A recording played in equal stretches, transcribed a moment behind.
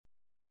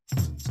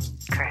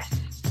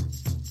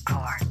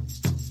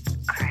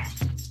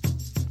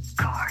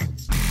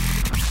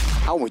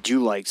How would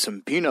you like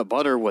some peanut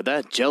butter with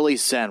that jelly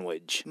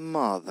sandwich?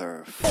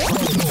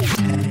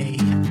 Motherfucker. Hey,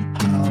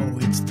 ho,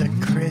 it's the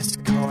Chris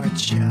Court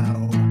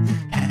Show.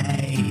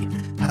 Hey,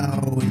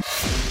 ho.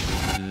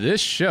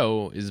 This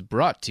show is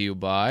brought to you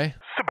by...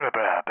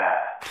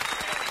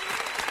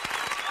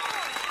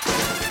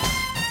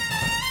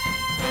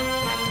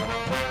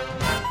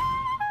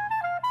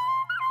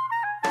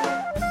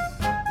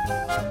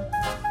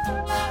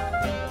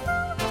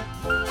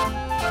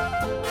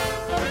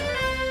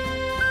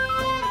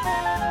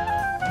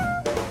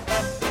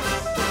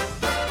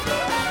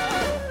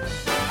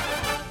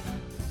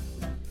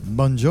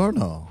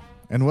 Buongiorno,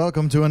 and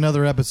welcome to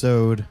another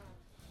episode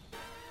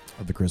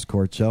of the Chris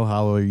Court Show.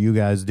 How are you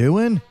guys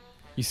doing?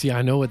 You see,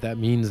 I know what that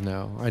means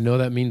now. I know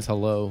that means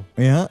hello.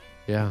 Yeah.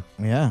 Yeah.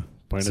 Yeah.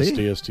 Buenos See?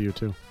 dias to you,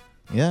 too.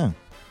 Yeah.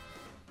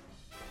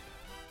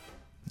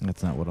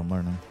 That's not what I'm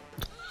learning.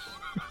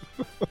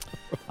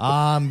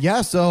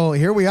 Yeah, so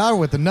here we are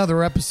with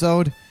another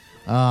episode.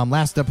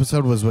 Last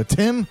episode was with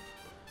Tim.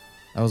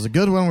 That was a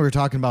good one. We were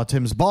talking about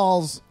Tim's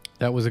balls.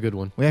 That was a good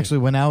one. We actually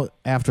went out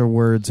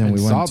afterwards and we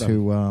saw went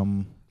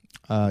them.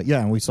 to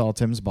and we saw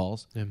Tim's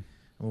balls. Yeah.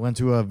 We went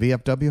to a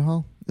VFW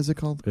hall. Is it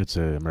called? It's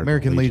a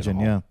American Legion,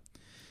 Hall. yeah.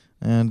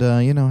 And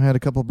had a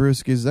couple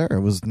brewskis there. It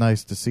was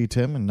nice to see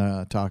Tim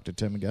and talk to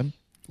Tim again.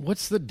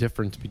 What's the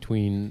difference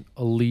between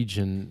a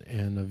Legion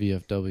and a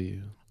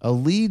VFW? A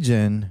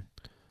Legion.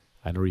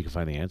 I know where you can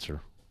find the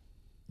answer.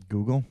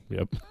 Google.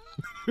 Yep.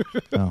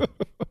 Oh.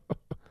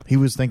 He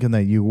was thinking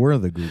that you were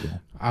the Google.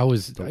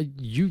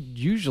 You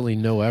usually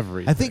know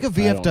everything. I think a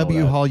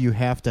VFW hall you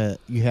have to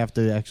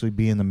actually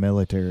be in the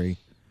military.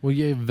 Well,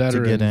 yeah,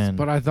 veterans. To get in.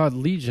 But I thought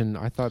Legion,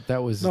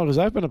 that was... No, because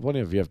I've been to plenty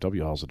of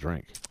VFW halls to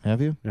drink.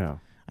 Have you? Yeah.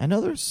 I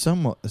know there's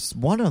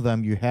one of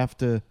them you have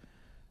to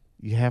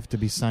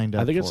be signed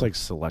up. I think for. it's like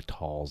select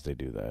halls they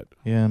do that.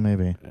 Yeah,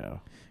 maybe. Yeah.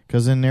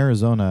 Because in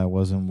Arizona, I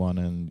wasn't one,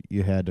 and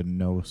you had to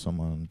know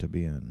someone to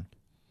be in.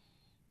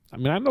 I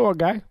mean, I know a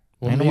guy.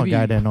 Well, I know a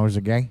guy that knows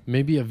a guy.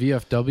 Maybe a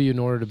VFW, in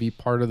order to be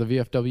part of the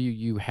VFW,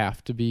 you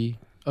have to be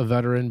a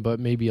veteran, but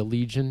maybe a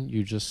Legion,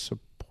 you're just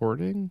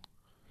supporting?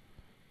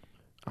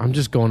 I'm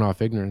just going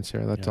off ignorance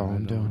here. That's all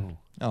I'm doing.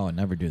 Oh, I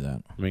never do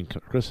that. I mean,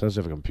 Chris does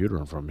have a computer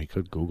in front of him. He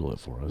could Google it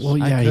for us. Well,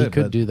 yeah, he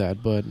could but- do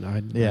that, but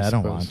I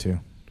don't want to.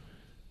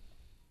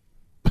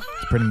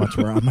 It's pretty much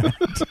where I'm at.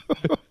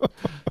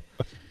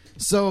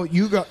 So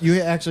you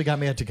actually got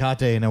me at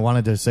Tecate, and I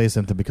wanted to say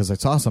something because I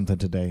saw something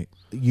today.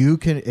 You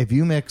can, if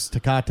you mix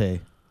Tecate,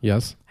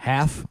 Yes.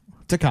 half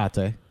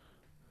Tecate,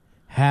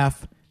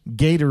 half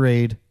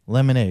Gatorade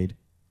lemonade,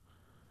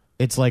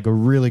 it's like a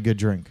really good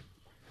drink.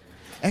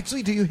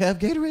 Actually, do you have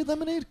Gatorade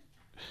lemonade?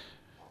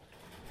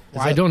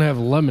 Well, I don't have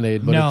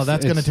lemonade, but No,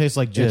 that's going to taste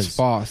like jizz. It's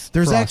Frost.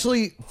 There's Frost.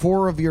 actually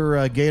 4 of your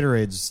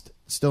Gatorades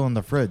still in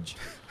the fridge.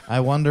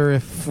 I wonder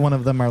if one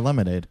of them are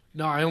lemonade.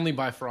 No, I only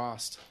buy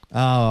Frost.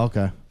 Oh,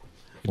 okay.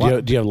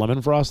 Do you have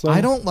lemon frost, though? I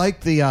don't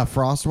like the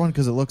Frost one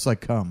because it looks like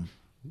cum.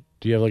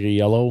 Do you have like a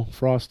yellow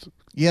frost?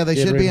 Yeah, they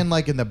should be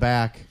Gatorade? in the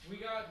back. We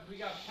got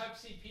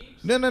Pepsi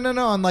Peeps. No,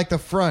 on like the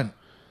front.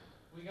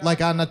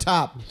 Like on the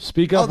top.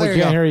 Speak up, there we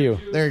you can't go. hear you.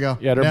 There you go.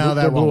 Yeah, they're, No,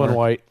 they're that won't blue and work.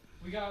 white.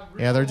 We got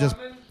real Yeah,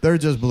 they're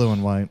just blue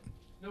and white.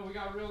 No, we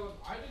got real.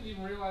 I didn't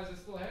even realize I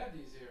still had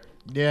these here.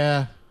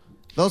 Yeah.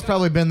 Those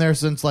probably been there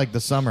since like the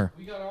summer.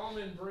 We got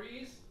Almond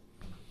Breeze.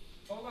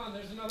 Hold on,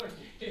 there's another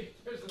Gatorade.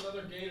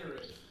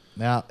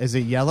 Now, is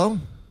it yellow?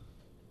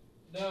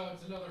 No,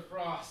 it's another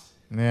Frost.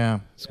 Yeah.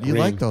 You green.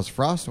 like those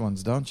Frost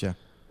ones, don't you?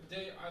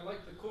 I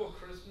like the cool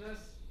crispness.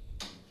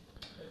 It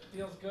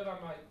feels good on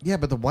my... Yeah,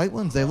 but the white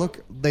ones,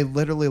 they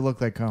literally look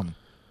like cum.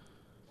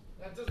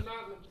 That does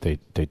not... They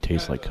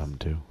taste like cum,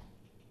 too.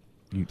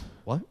 You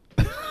what?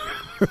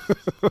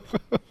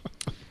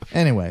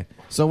 Anyway,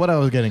 so what I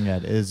was getting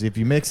at is if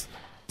you mix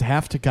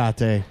half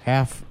Tecate,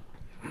 half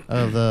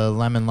of the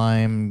lemon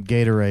lime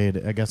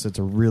Gatorade, I guess it's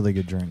a really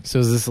good drink. So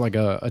is this like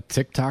a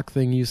TikTok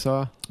thing you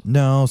saw?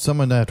 No,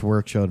 someone at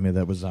work showed me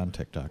that was on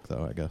TikTok,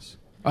 though, I guess.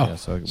 Oh. Yeah,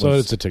 so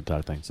It's a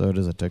TikTok thing. So it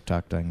is a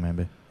TikTok thing,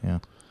 maybe. Yeah.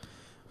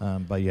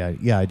 But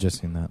yeah, I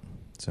just seen that.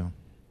 So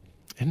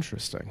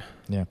Interesting.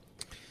 yeah.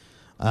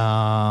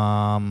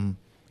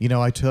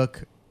 I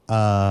took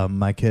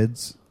my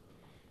kids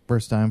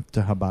first time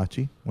to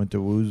Hibachi. Went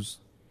to Woo's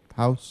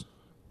house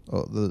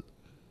the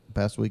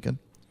past weekend.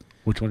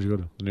 Which one did you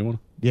go to? The new one?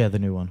 Yeah, the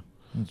new one.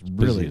 It's Busy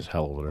really as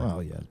hell over there.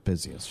 Oh yeah, it's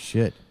busy as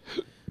shit.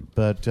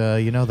 But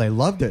they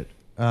loved it.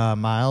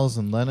 Miles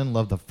and Lennon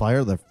loved the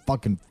fire. Their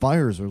fucking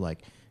fires were like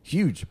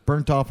huge,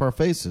 burnt off our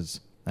faces.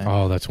 And,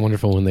 Oh, that's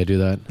wonderful when they do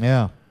that.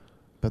 yeah,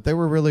 but they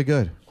were really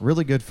good.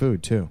 Really good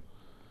food too.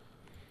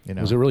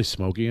 Was it really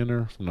smoky in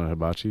there from the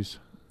hibachis?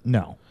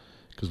 No.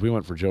 Because we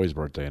went for Joey's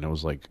birthday, and it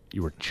was like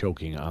you were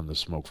choking on the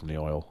smoke from the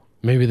oil.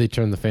 Maybe they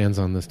turned the fans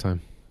on this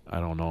time. I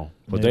don't know.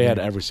 But Maybe. they had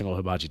every single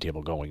hibachi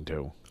table going,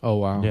 too. Oh,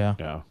 wow. Yeah.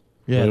 Yeah.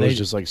 Yeah, But it they- was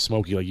just like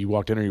smoky. Like you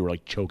walked in there, you were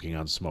like choking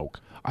on smoke.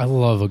 I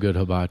love a good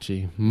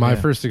hibachi. My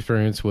Yeah. first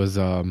experience was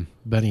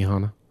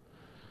Benihana.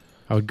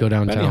 I would go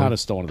downtown. Benihana's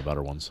still one of the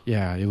better ones.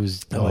 Yeah, it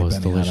was. I Oh, like it was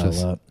Benihana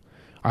delicious. a lot.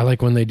 I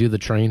like when they do the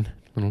train.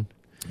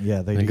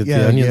 Yeah, they They do. get Yeah,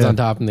 the onions yeah. on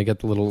top, and they get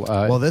the little.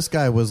 Well, this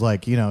guy was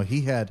like,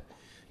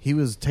 he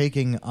was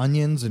taking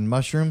onions and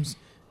mushrooms,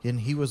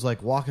 and he was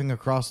like walking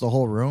across the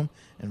whole room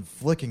and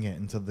flicking it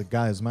into the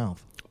guy's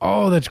mouth.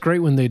 oh, that's great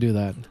when they do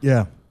that.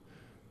 Yeah.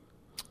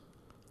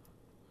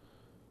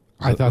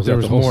 I thought was there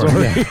that was the whole more.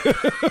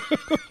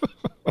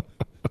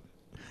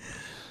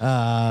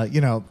 Yeah.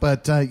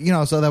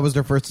 So that was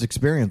their first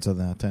experience of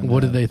that. And,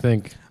 What did they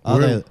think? Oh,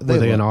 Were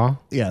they in loved-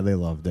 awe? Yeah, they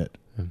loved it.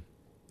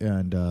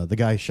 And the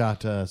guy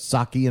shot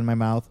sake in my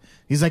mouth.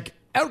 He's like,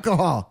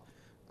 alcohol.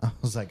 I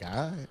was like,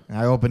 all right.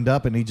 I opened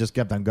up, and he just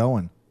kept on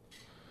going.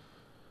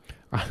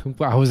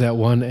 I was at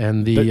one,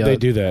 and They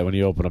do that when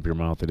you open up your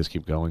mouth. They just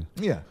keep going.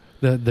 Yeah.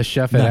 the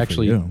chef had Not for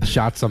actually you.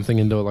 shot something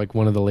into like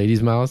one of the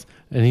ladies' mouths,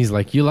 and he's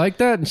like, "You like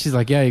that?" And she's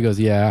like, "Yeah." He goes,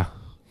 "Yeah."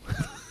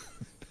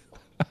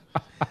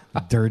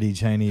 Dirty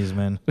Chinese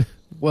man.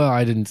 Well,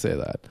 I didn't say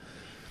that.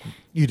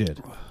 You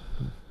did.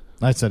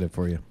 I said it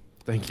for you.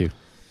 Thank you.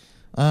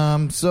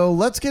 So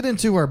let's get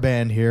into our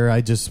band here.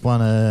 I just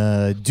want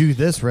to do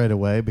this right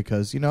away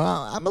because,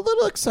 I'm a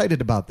little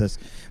excited about this.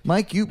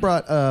 Mike, you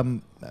brought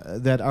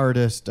that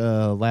artist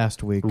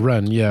last week.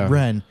 Ren, yeah.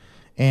 Ren.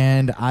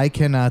 And I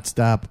couldn't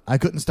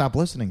stop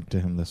listening to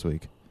him this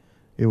week.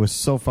 It was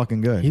so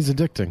fucking good. He's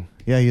addicting.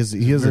 Yeah, he is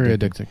Very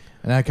addicting.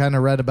 And I kind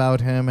of read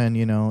about him, and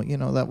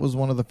that was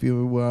one of the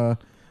few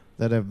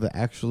that have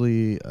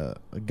actually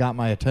got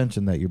my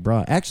attention that you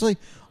brought. Actually,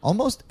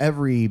 almost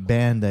every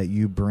band that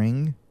you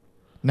bring,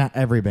 not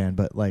every band,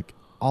 but like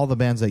all the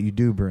bands that you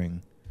do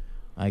bring,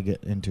 I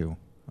get into.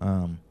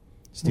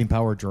 Steam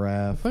Power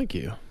Giraffe. Thank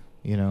you.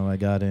 I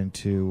got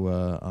into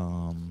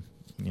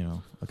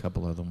a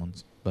couple other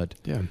ones, but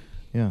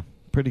Yeah.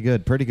 pretty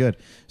good.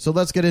 So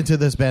let's get into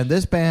this band.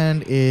 This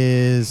band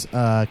is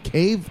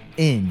Cave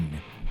In,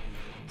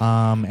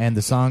 and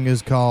the song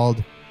is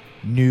called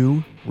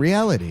New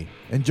Reality.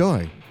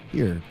 Enjoy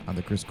here on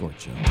the Chris Court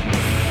Show. New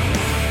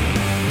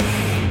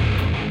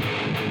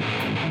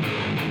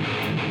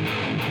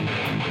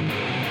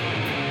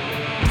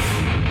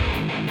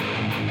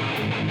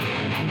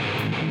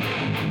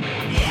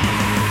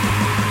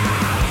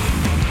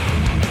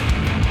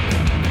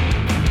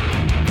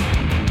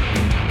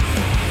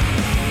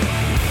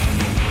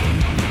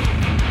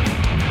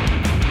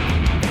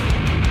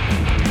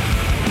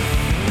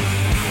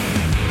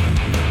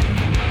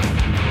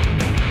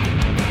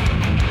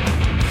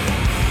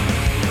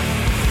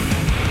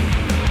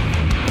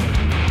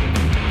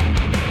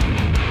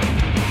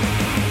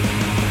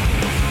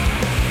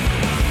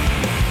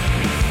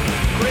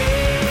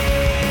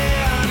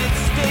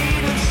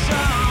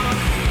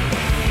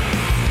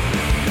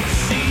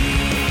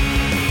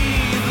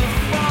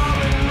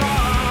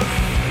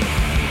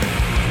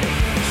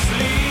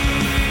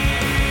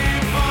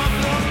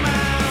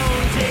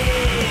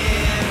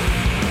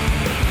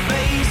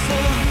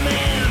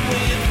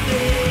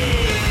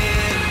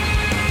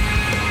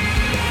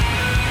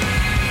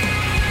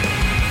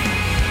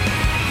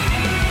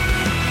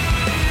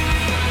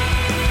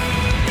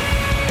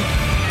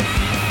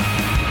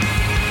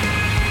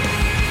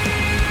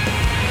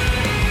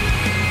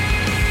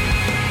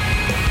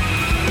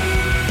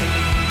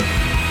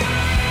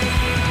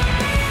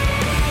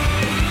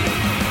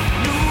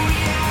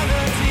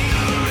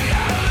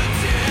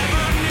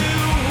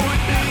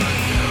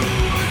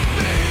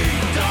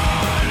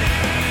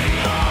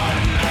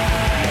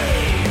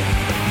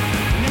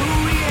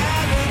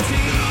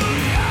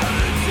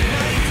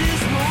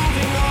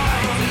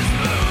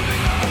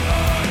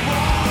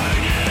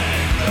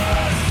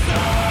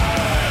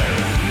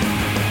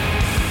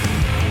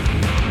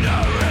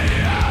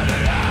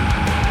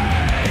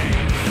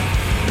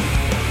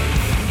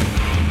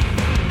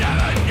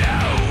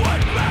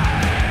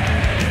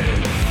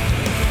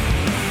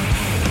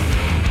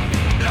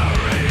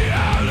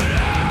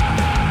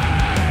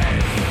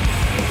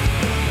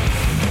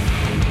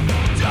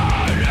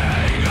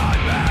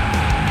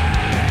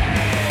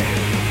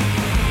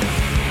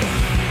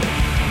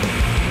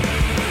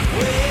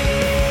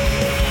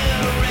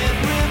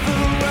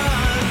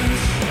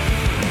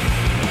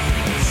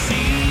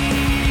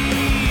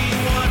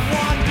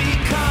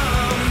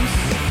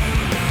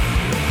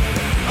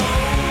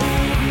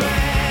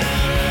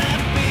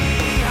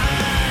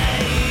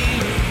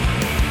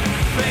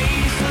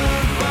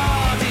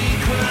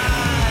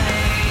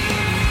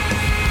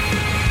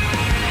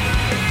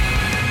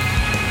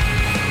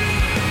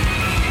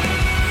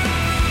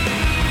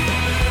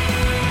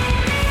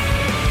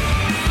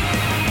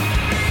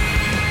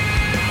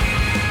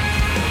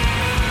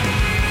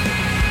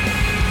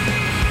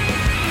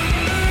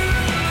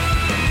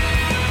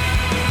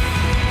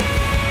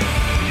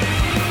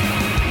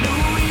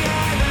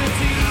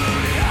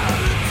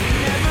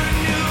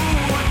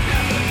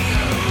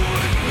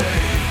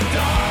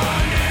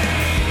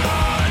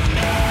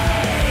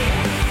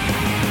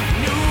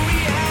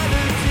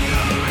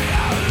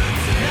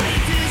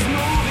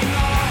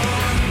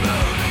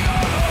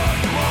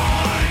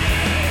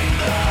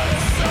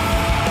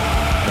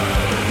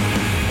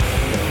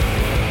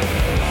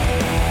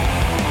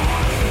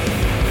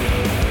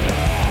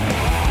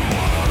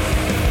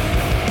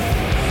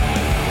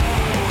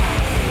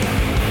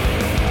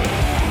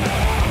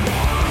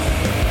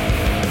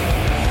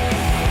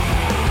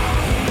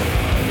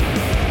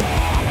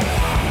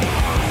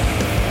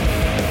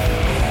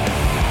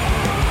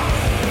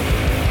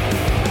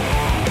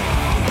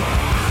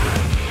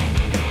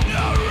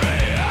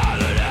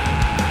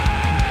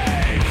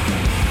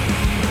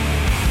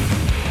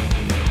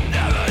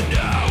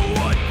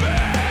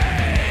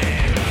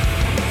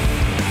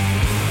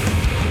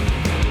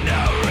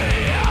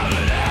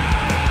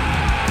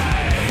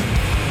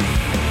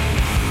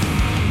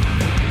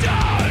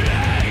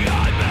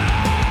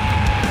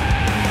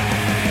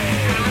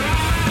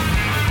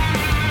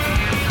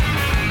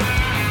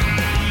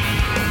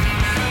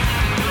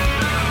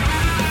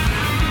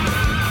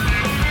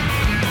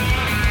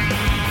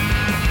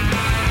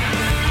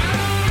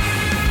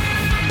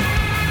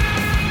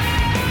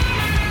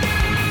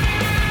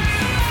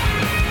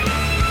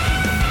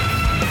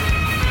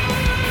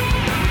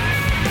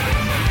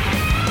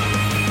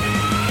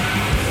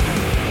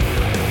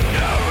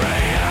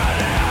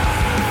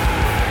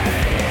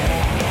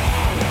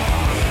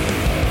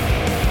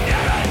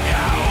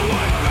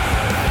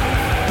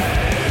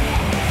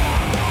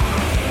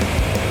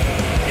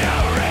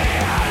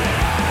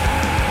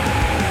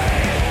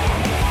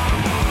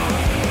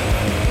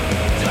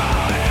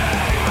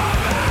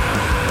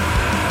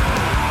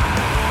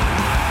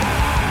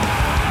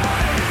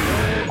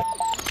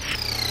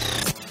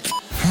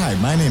Hi,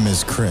 my name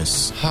is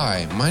Chris,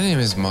 Hi, my name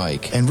is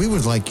Mike. and we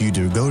would like you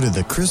to go to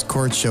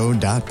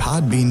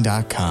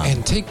thechriscourtshow.podbean.com.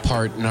 And take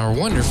part in our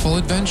wonderful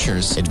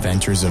adventures.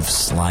 Adventures of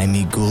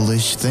slimy,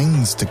 ghoulish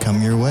things to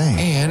come your way.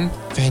 And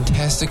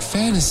fantastic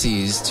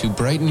fantasies to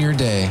brighten your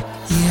day.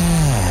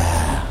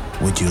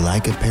 Yeah. Would you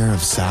like a pair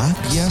of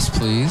socks? Yes,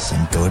 please.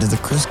 Then go to the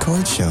Chris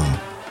Court Show.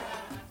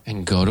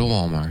 And go to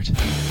Walmart.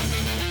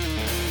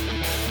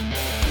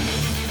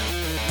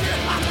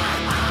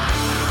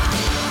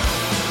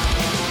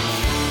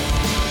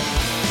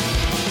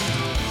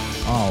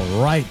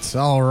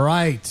 All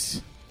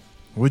right.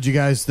 What'd you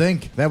guys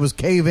think? That was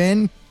Cave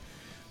In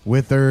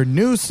with their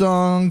new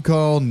song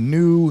called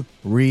New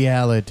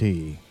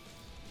Reality.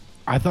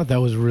 I thought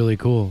that was really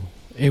cool.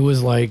 It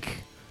was like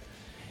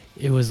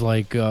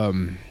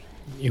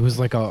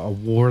a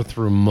war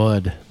through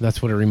mud.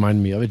 That's what it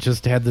reminded me of. It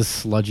just had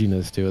this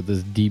sludginess to it,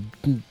 this deep,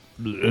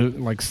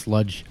 like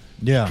sludge.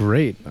 Yeah.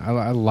 Great.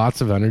 I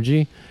lots of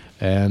energy,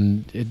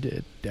 and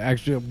it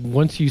actually,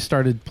 once you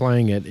started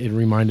playing it, it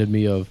reminded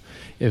me of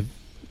if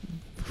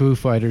Foo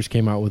Fighters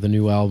came out with a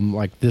new album.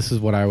 Like, this is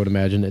what I would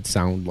imagine it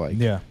sound like.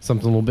 Yeah.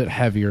 Something a little bit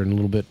heavier and a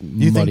little bit. Do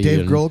you think muddy Dave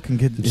and Grohl can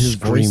get his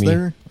voice screamy.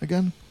 there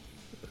again?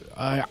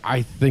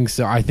 I think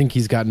so. I think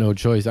he's got no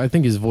choice. I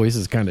think his voice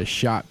is kind of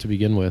shot to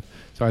begin with.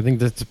 So I think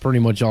that's pretty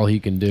much all he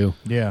can do.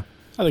 Yeah.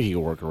 I think he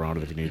can work around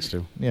it if he needs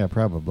to. Yeah,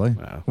 probably.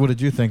 Yeah. What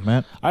did you think,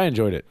 Matt? I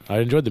enjoyed it. I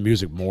enjoyed the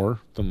music more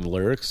than the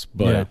lyrics,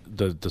 but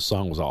the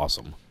song was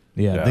awesome.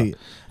 Yeah.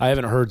 I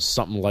haven't heard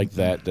something like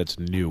that that's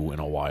new in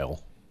a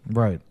while.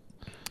 Right.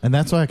 And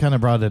that's why I kind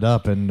of brought it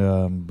up, and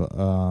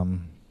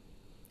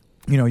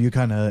you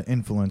kind of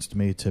influenced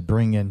me to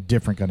bring in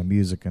different kind of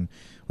music, and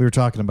we were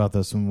talking about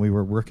this when we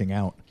were working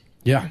out.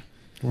 Yeah,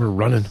 we're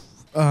running.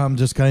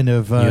 Just kind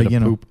of,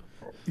 poop.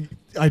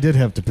 I did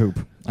have to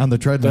poop on the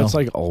treadmill. That's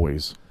like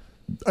always.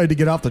 I had to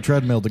get off the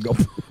treadmill to go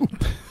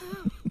poop.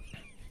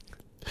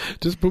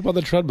 Just poop on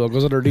the treadmill. It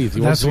goes underneath.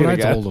 You That's won't what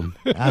see it I again. told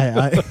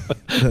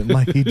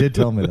him. He did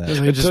tell me that.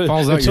 It just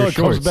falls out until your it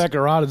comes shorts. back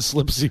around and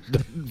slips you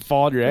and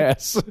fall on your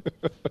ass.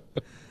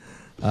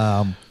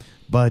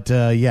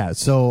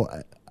 So,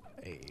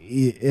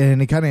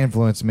 and it kind of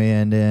influenced me,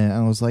 and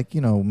I was like,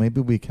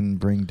 maybe we can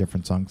bring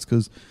different songs,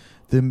 because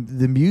the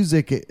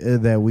music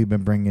that we've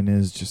been bringing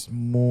is just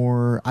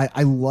more.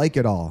 I like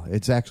it all.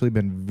 It's actually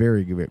been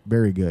very good,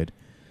 very good,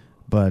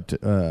 but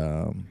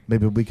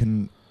maybe we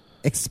can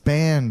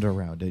expand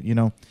around it.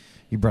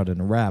 You brought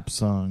in a rap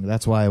song.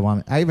 That's why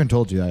I even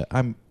told you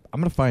I'm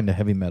gonna find a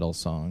heavy metal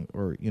song,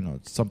 or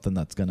something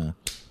that's gonna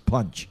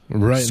punch,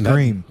 Right,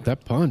 scream.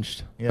 That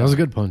punched. Yeah. That was a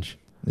good punch.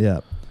 Yeah.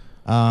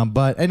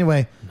 But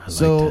anyway,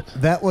 so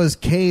that was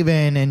Cave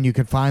In, and you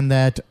can find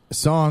that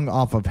song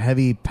off of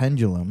Heavy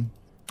Pendulum,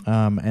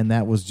 and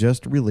that was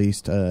just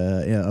released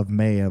of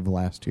May of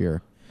last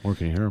year. Where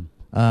can you hear him?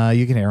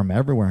 You can hear them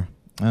everywhere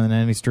on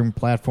any streaming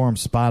platform,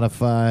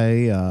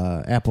 Spotify,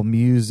 Apple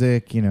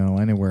Music,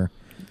 anywhere.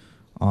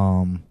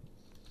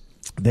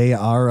 They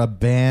are a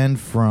band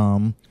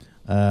from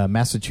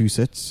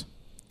Massachusetts,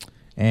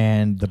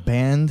 and the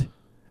band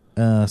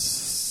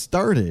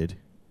started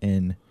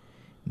in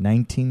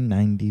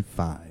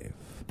 1995.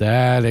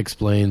 That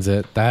explains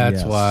it.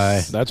 That's Yes.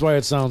 why. That's why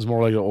it sounds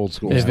more like an old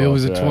school. If stuff. it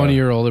was a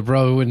 20-year-old, it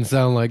probably wouldn't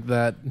sound like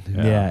that.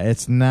 Yeah,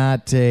 it's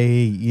not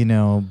a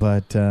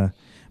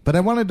but I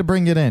wanted to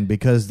bring it in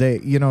because they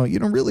you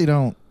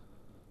don't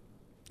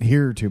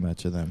hear too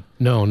much of them.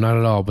 No, not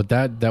at all. But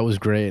that was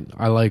great.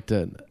 I liked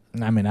it.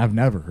 I mean, I've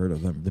never heard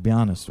of them, to be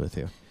honest with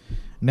you.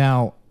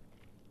 Now,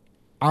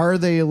 are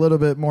they a little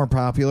bit more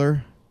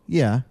popular?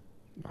 Yeah.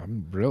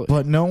 I'm really.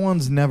 But no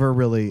one's never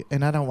really,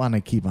 and I don't want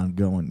to keep on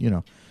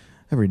going,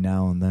 every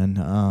now and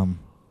then.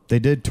 They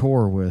did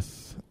tour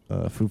with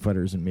Foo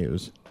Fighters and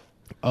Muse.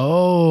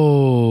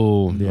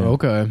 Oh, Yeah.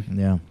 okay.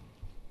 Yeah.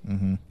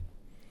 Mm-hmm.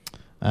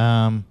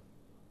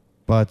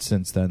 But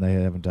since then, they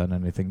haven't done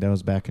anything. That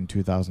was back in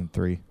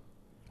 2003.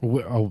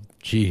 Oh,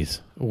 jeez.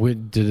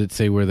 Did it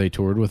say where they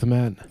toured with them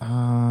at?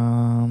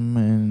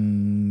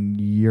 In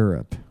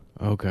Europe.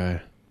 Okay.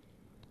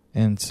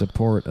 In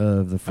support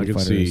of the Foo I can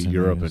Fighters. see and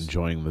Europe Muse.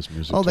 enjoying this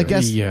music. Oh, they too.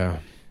 guess- Yeah.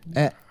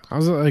 Eh, I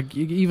was like,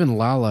 even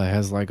Lala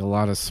has like a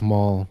lot of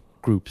small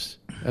groups,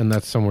 and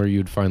that's somewhere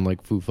you'd find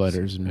like Foo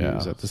Fighters and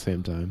Muse at the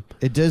same time.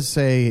 It does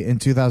say in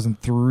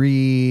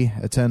 2003,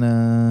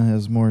 Athena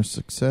has more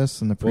success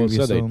than the Well, it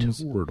previous said they albums.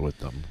 toured with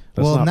them.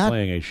 That's Well, not not-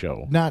 playing a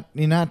show.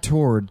 Not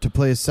toured to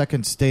play a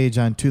second stage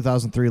on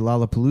 2003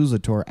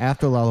 Lollapalooza tour.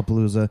 After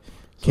Lollapalooza,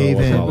 Cave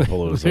it In was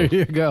Lollapalooza. There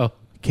you go.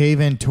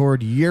 Cave In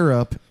toured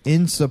Europe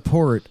in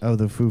support of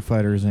the Foo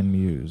Fighters and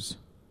Muse.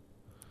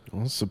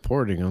 Well,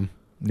 supporting them.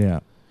 Yeah.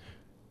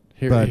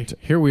 But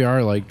here we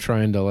are, like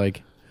trying to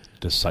like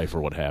Decipher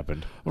what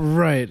happened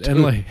right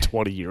and like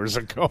 20 years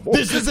ago.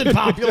 This isn't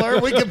popular.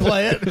 We can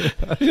play it.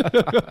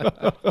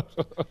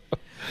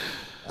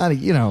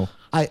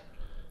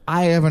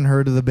 I haven't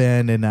heard of the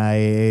band, and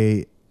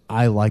I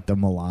like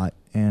them a lot,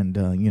 and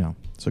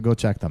so go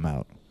check them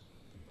out.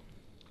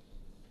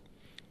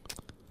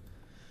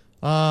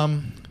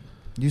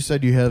 You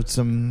said you had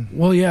some.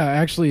 Well, yeah,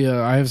 actually,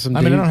 I have some.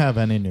 I mean, I don't have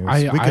any news.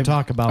 We could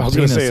talk about. I was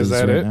going to say, penises is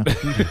that right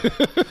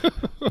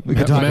it? We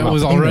could talk Matt about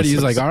was already. He's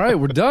penises. like, all right,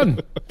 we're done.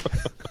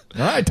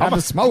 All right, time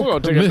to smoke. We'll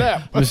take a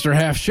nap. Mr.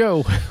 Half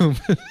Show.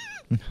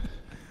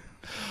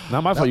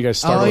 Not my fault you guys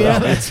started Oh yeah,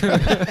 without me.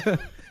 that's right.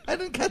 I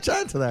didn't catch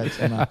on to that. It's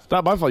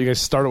not my fault you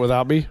guys started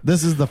without me.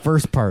 This is the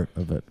first part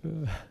of it.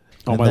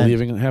 Oh, am I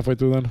leaving halfway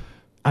through then?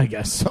 I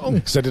guess so.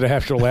 Because I did a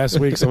half show last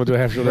week, so I'm going to do a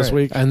half show this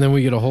week. And then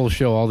we get a whole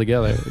show all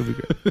together.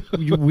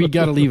 We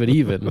got to leave it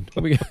even.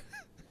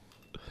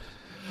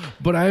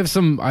 But I have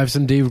some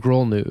Dave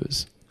Grohl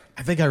news.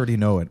 I think I already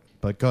know it,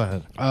 but go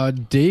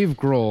ahead. Dave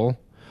Grohl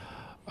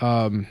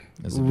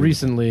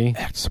recently.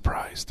 Act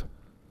surprised.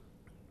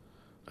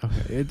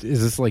 Okay,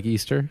 is this like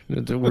Easter,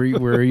 where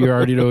you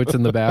already know it's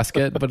in the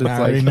basket, but it's I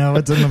already know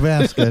it's in the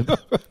basket.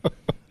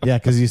 Yeah,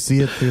 because you see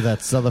it through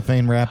that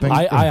cellophane wrapping.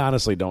 I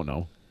honestly don't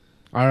know.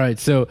 All right,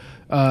 so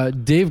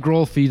Dave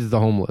Grohl feeds the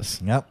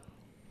homeless. Yep.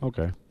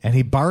 Okay. And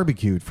he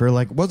barbecued for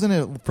wasn't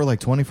it for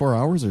 24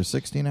 hours or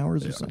 16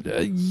 hours or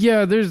something?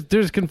 Yeah,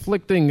 there's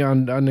conflicting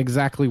on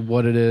exactly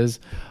what it is,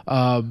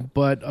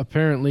 but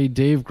apparently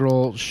Dave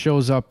Grohl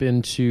shows up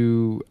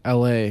into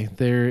L.A.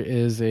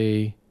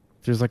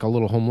 There's like a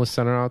little homeless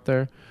center out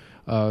there,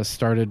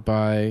 started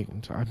by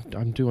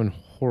I'm doing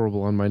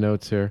horrible on my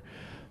notes here.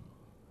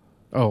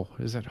 Oh,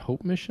 is that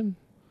Hope Mission?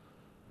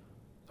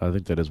 I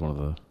think that is one of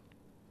the...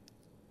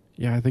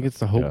 Yeah, I think it's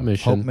the Hope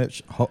Mission.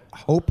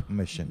 Hope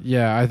Mission.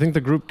 Yeah, I think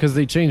the group, because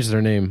they changed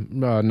their name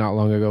not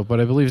long ago, but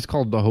I believe it's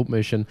called the Hope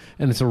Mission,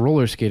 and it's a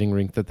roller skating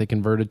rink that they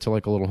converted to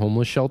like a little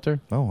homeless shelter.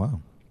 Oh,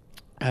 wow.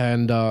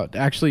 And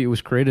actually, it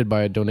was created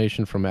by a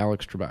donation from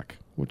Alex Trebek,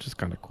 which is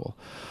kind of cool.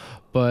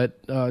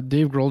 But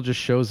Dave Grohl just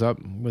shows up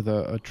with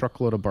a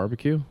truckload of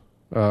barbecue,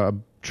 a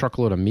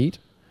truckload of meat,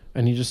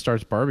 and he just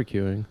starts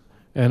barbecuing.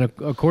 And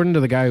according to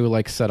the guy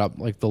who set up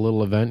the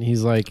little event,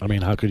 he's like, I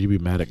mean, how could you be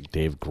mad at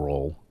Dave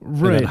Grohl?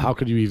 Right. And then how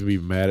could you even be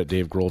mad at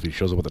Dave Grohl if he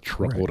shows up with a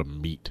truckload of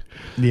meat?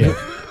 Yeah.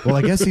 Well,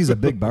 I guess he's a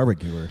big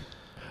barbecuer.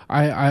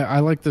 I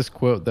like this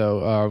quote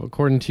though.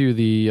 According to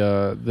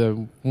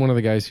the one of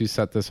the guys who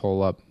set this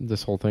whole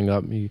thing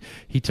up,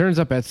 he turns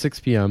up at 6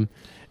 p.m.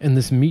 and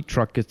this meat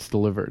truck gets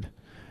delivered,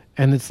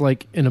 and it's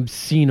like an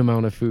obscene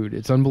amount of food.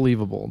 It's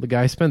unbelievable. The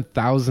guy spent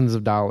thousands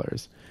of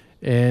dollars.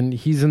 And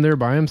he's in there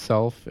by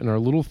himself in our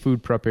little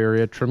food prep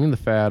area, trimming the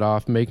fat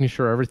off, making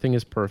sure everything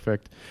is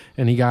perfect.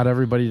 And he got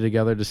everybody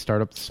together to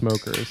start up the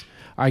smokers.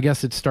 I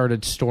guess it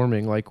started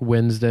storming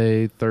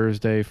Wednesday,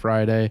 Thursday,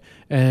 Friday.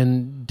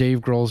 And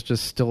Dave Grohl's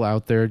just still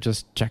out there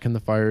just checking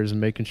the fires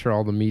and making sure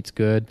all the meat's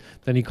good.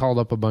 Then he called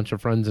up a bunch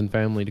of friends and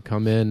family to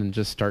come in and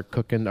just start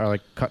cooking, or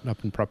cutting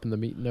up and prepping the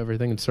meat and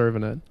everything and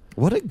serving it.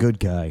 What a good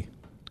guy.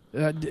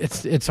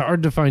 It's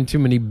hard to find too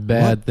many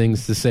bad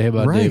things to say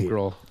about Dave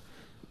Grohl.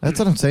 That's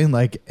what I'm saying.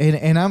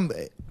 And I'm,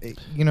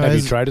 have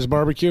you tried his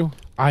barbecue?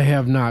 I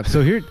have not.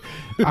 So here,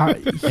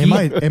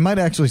 it might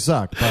actually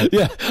suck. But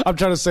Yeah, I'm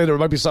trying to say there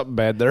might be something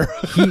bad there.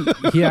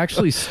 he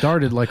actually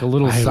started a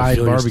little side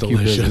barbecue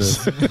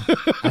business.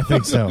 I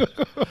think so.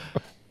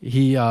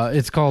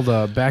 It's called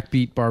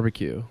Backbeat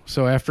Barbecue.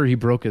 So after he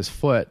broke his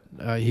foot,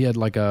 he had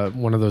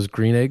one of those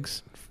green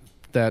eggs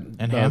that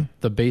and ham.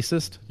 The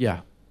bassist,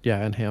 yeah,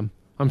 and ham.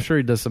 I'm sure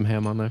he does some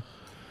ham on there.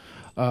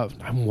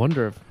 I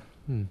wonder if.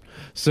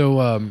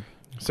 So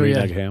Green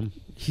yeah, egg ham.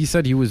 he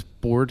said he was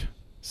bored,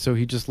 so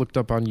he just looked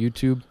up on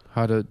YouTube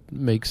how to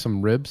make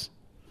some ribs.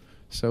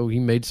 So he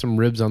made some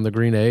ribs on the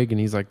green egg,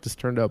 and he's like, this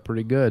turned out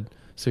pretty good.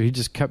 So he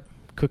just kept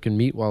cooking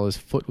meat while his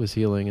foot was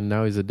healing, and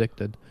now he's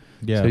addicted.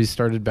 Yeah. So he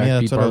started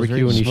Backbeat that's what I was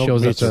Barbecue, and he Smoked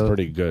shows up meats are to...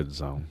 pretty good,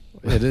 so...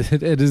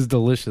 It is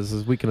delicious,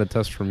 as we can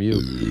attest from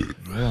you.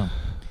 Yeah.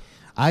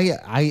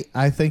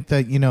 I think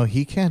that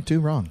he can't do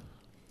wrong.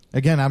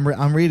 Again,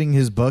 I'm reading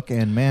his book,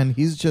 and man,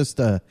 he's just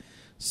a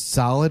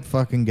solid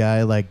fucking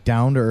guy,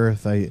 down to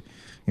earth. I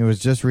was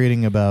just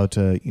reading about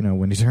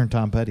when he turned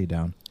Tom Petty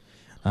down,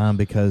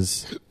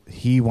 because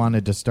he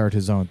wanted to start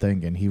his own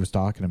thing, and he was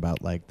talking about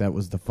that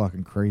was the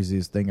fucking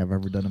craziest thing I've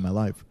ever done in my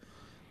life.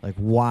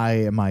 Why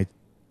am I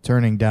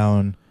turning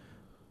down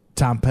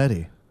Tom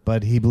Petty?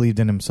 But he believed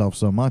in himself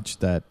so much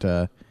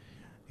that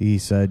he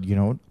said,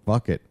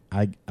 fuck it,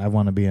 I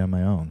want to be on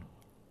my own.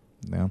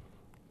 Yeah.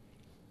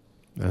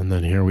 And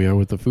then here we are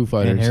with the Foo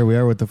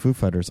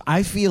Fighters.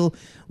 I feel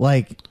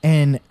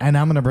and I'm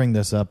going to bring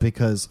this up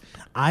because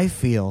I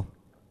feel,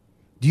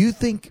 do you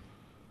think,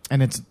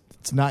 and it's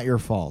not your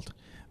fault,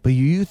 but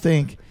you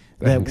think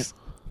Thanks.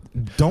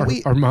 that, don't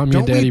we, Are mommy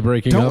and daddy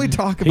breaking don't up? we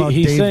talk about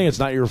He's Dave, saying it's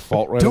not your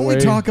fault right don't away.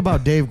 we talk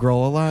about Dave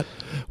Grohl a lot?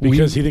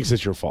 Because he thinks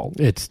it's your fault.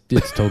 It's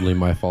totally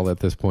my fault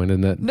at this point,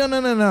 isn't it?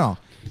 No.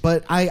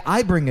 But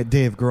I bring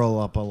Dave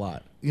Grohl up a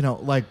lot.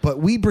 But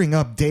we bring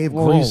up Dave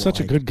Grohl. Well, he's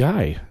such a good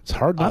guy. It's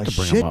hard not to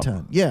bring him up.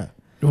 Ton. Yeah.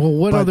 Well,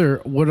 what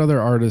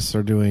other artists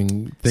are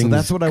doing things? So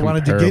that's what I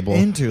wanted to get comparable?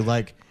 into.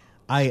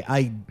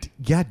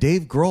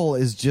 Dave Grohl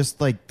is just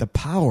the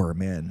power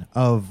man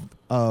of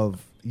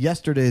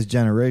yesterday's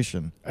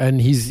generation.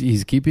 And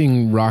he's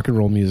keeping rock and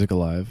roll music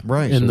alive,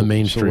 Right. In the So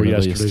mainstream, we're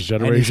at yesterday's least.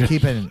 And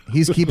generation.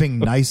 he's keeping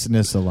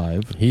niceness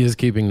alive. He is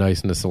keeping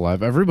niceness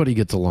alive. Everybody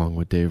gets along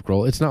with Dave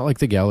Grohl. It's not like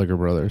the Gallagher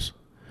brothers,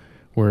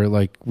 where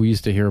like we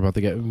used to hear about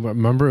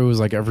remember it was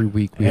like every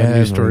week we had a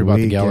new story about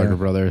the Gallagher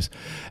brothers,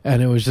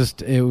 and it was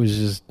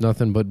just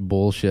nothing but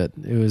bullshit.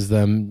 It was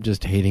them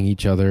just hating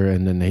each other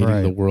and then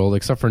hating the world,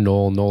 except for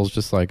Noel. Noel's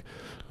just like,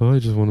 oh, I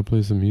just want to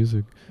play some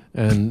music,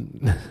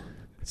 and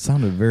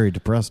Sounded very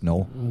depressed,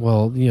 Noel.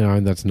 well,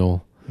 that's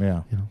Noel.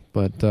 Yeah.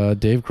 But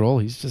Dave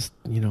Grohl, he's just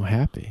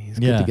happy. He's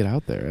good to get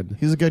out there. And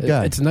He's a good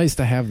guy. It's nice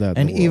to have that.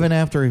 And in the even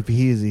world. after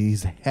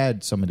he's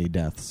had so many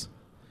deaths.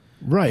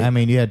 right? I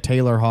mean, you had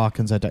Taylor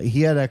Hawkins.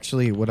 He had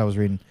actually, what I was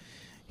reading,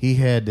 he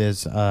had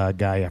this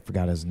guy, I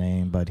forgot his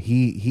name, but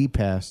he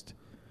passed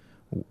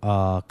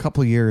a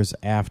couple years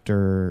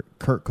after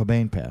Kurt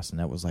Cobain passed, and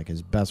that was like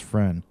his best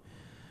friend.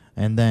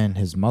 And then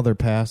his mother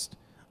passed.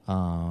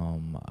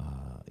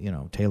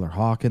 Taylor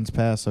Hawkins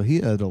passed. So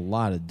he had a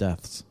lot of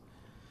deaths,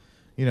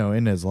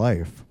 in his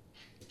life.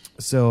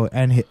 So,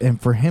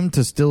 and for him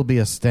to still be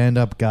a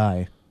stand-up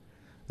guy,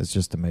 it's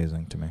just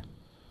amazing to me.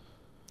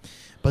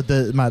 But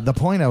the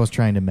point I was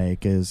trying to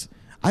make is,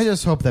 I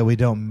just hope that we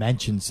don't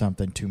mention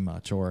something too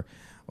much or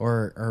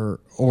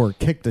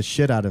kick the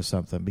shit out of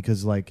something,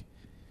 because like,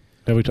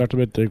 Have we talked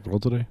about Dave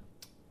Grohl today?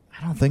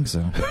 I don't think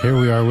so. Here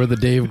we are. We're the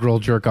Dave Grohl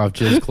Jerk Off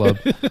Jizz Club.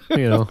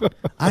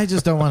 I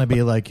just don't want to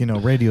be like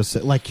radio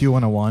like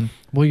Q101.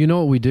 Well,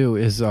 what we do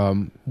is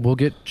we'll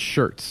get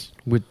shirts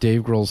with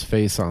Dave Grohl's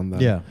face on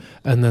them. Yeah.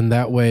 And then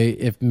that way,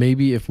 if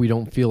we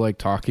don't feel like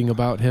talking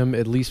about him,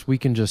 at least we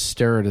can just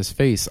stare at his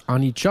face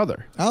on each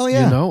other. Oh,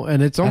 yeah.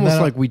 And it's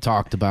almost like we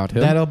talked about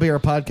him. That'll be our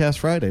Podcast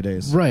Friday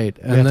days. Right.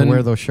 We have to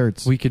wear those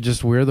shirts. We could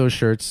just wear those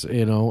shirts,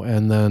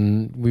 and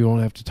then we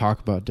won't have to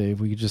talk about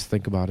Dave. We could just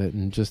think about it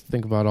and just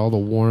think about all the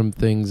warm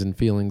things and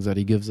feelings that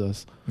he gives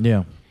us.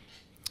 Yeah.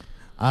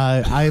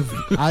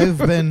 I've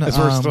been. As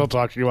we're still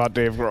talking about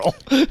Dave Grohl.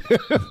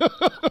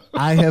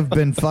 I have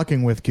been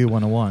fucking with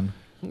Q101 on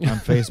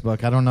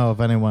Facebook. I don't know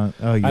if anyone.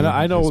 Oh, you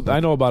I know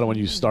Facebook. about it when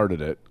you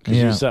started it, because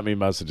you sent me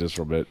messages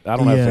from it. I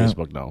don't have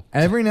Facebook now.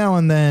 Every now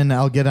and then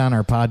I'll get on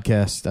our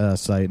podcast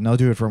site, and I'll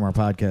do it from our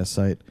podcast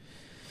site,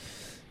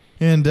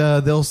 and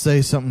they'll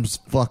say something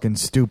fucking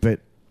stupid,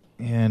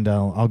 and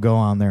I'll go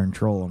on there and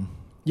troll them.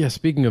 Yeah.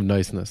 Speaking of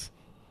niceness.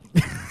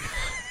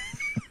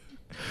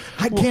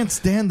 I can't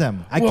stand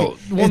them.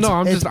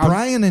 It's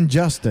Brian and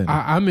Justin.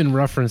 I'm in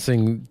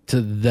referencing to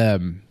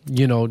them,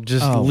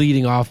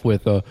 leading off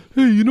with, hey,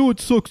 it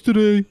sucks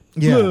today?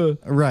 Yeah,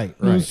 right.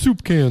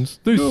 Soup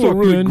cans. They suck, It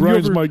really man.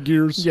 grinds my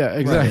gears. Yeah,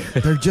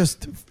 exactly.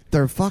 Right.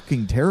 They're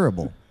fucking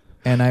terrible.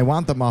 And I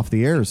want them off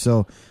the air.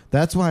 So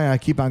that's why I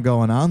keep on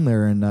going on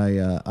there, and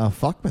I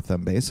fuck with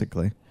them,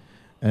 basically.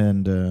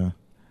 And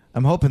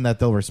I'm hoping that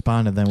they'll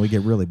respond, and then we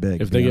get really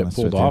big. If they get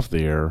pulled off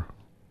the air,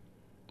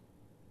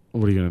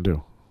 what are you going to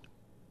do?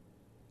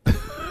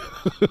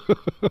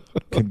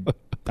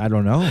 I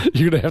don't know.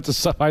 You're going to have to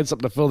find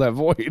something to fill that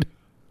void.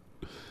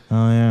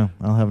 Oh, yeah.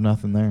 I'll have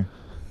nothing there.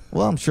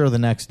 Well, I'm sure the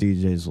next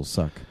DJs will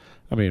suck.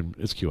 I mean,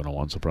 it's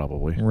Q101, so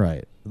probably.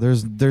 Right.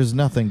 There's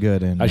nothing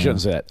good in... I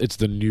shouldn't say that. It's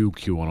the new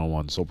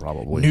Q101, so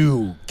probably.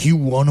 New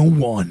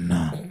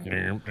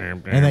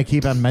Q101. And I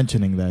keep on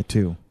mentioning that,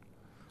 too.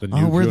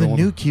 We're the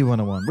new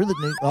Q101. We're the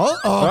new...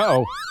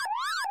 Uh-oh.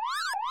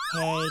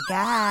 Hey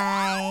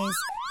guys,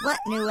 what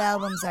new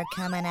albums are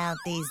coming out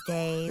these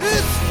days?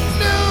 It's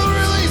new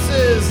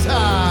releases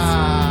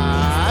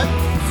time!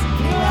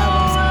 New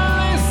albums.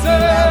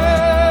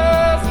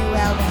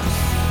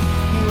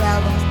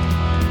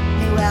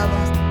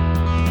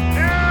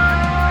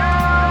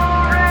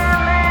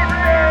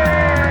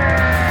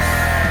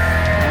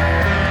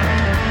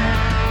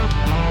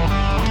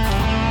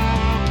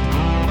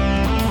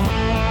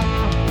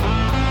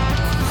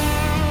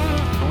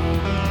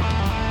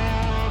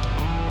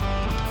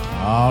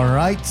 All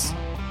right.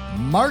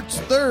 March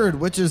 3rd,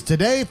 which is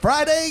today,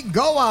 Friday.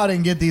 Go out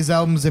and get these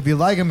albums if you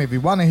like them, if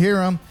you want to hear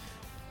them.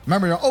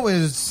 Remember to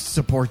always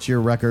support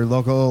your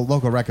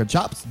local record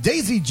shops.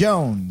 Daisy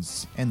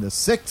Jones and the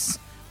Six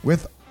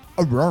with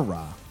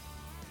Aurora.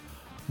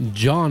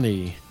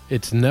 Johnny,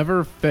 it's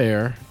never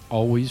fair,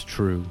 always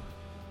true.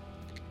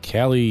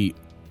 Callie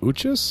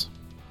Uchis?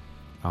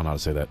 I don't know how to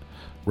say that.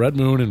 Red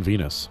Moon and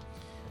Venus.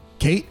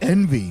 Kate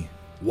Envy.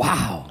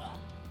 Wow.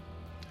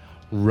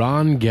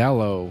 Ron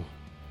Gallo,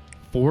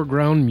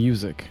 Foreground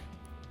Music.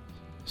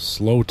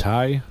 Slow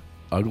Tie,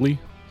 Ugly.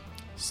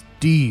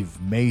 Steve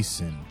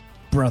Mason,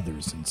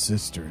 Brothers and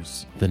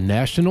Sisters. The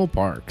National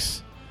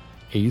Parks,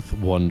 Eighth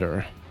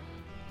Wonder.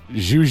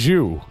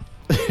 Juju,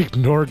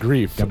 Ignore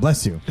Grief. God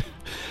bless you.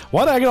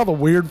 Why did I get all the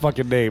weird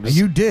fucking names?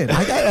 You did.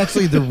 I got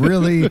actually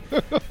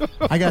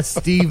I got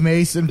Steve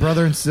Mason,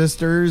 Brother and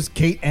Sisters,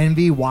 Kate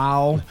Envy,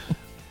 wow.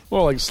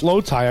 Well, like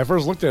Slow Tie, I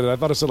first looked at it, I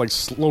thought it said like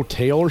Slow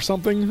Tail or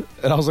something,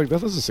 and I was like, that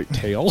doesn't say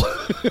tail.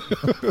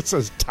 It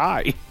says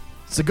tie.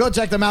 So go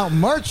check them out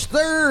March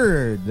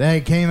 3rd.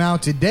 They came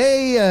out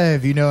today.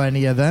 If you know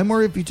any of them,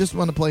 or if you just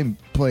want to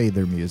play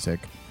their music,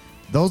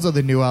 those are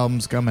the new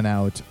albums coming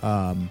out.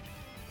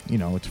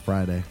 It's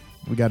Friday.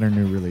 We got our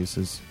new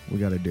releases. We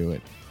got to do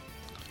it.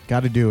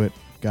 Got to do it.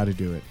 Got to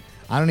do it.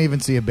 I don't even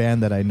see a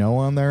band that I know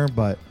on there,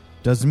 but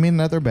doesn't mean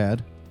that they're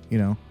bad.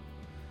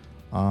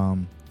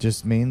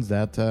 Just means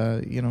that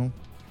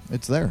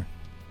it's there.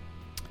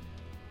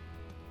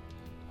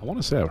 I want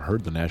to say I've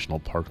heard the national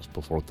parks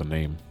before with the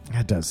name.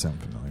 That does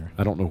sound familiar.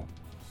 I don't know.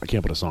 I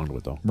can't put a song to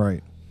it, though.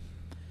 Right.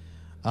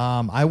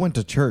 I went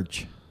to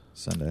church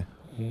Sunday.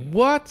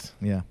 What?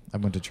 Yeah, I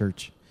went to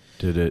church.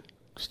 Did it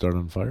start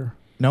on fire?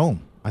 No,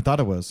 I thought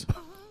it was.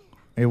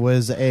 It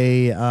was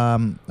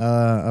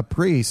a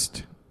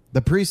priest.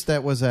 The priest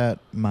that was at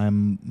my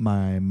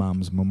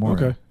mom's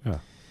memorial. Okay. Yeah.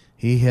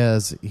 He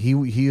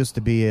used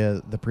to be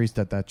the priest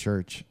at that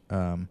church,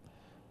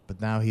 but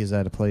now he's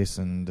at a place,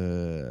 and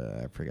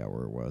I forgot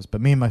where it was.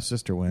 But me and my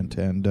sister went,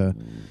 and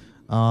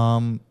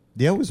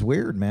it was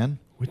weird, man.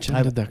 Which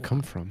end did that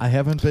come from? I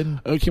haven't been.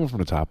 It came from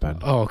the top end.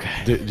 Oh,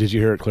 okay. Did you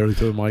hear it clearly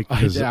through the mic?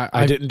 'Cause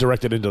I didn't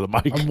direct it into the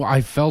mic.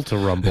 I felt a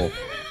rumble.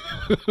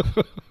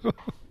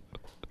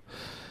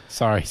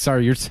 Sorry.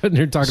 You're sitting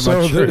here talking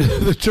about church.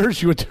 The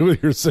church you went to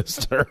with your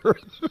sister.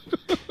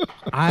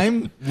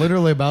 I'm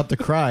literally about to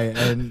cry,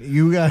 and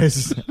you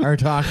guys are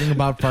talking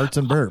about farts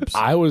and burps.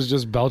 I was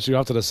just belching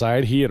off to the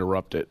side. He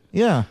interrupted.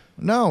 Yeah.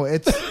 No,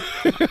 it's...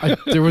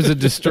 there was a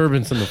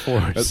disturbance in the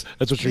force.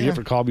 That's what you get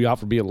for calling me out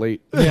for being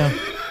late. Yeah.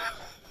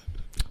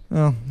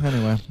 Well,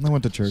 anyway, I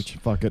went to church.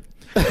 Fuck it.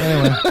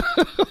 Anyway.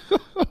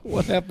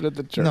 What happened at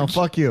the church? No,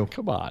 fuck you.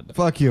 Come on.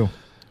 Fuck you.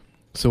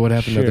 So what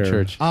happened at the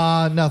Share. church?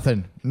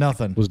 Nothing.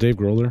 Was Dave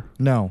Grohl there?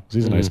 No.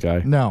 He's a nice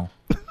guy. No.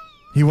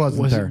 He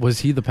wasn't there. Was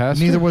he the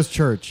pastor? Neither was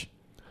church.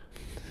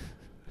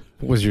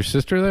 Was your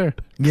sister there?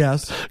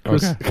 Yes.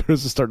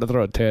 Chris is starting to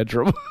throw a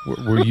tantrum.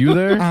 Were you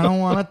there? I don't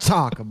want to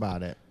talk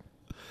about it.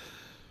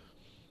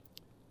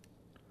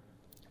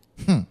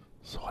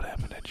 So what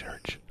happened at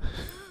church?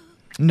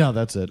 No,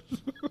 that's it.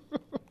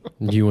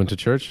 You went to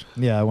church?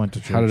 Yeah, I went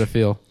to church. How did it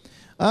feel?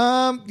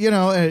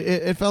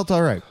 It felt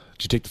all right.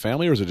 Did you take the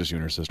family, or was it just you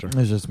and your sister? It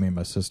was just me and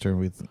my sister.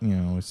 We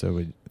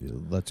said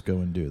let's go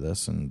and do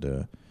this,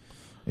 and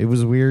it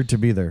was weird to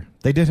be there.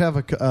 They did have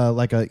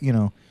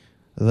the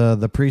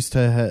priest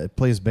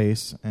plays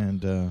bass,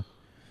 and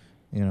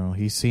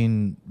he's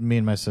seen me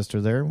and my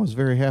sister there. Was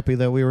very happy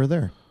that we were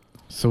there.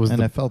 So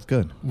I felt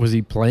good. Was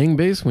he playing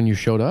bass when you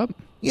showed up?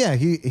 Yeah,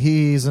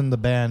 he's in the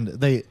band.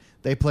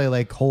 They play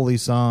like holy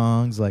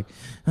songs, like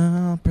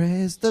 "Oh,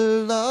 praise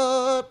the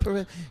Lord,"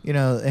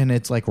 and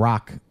it's like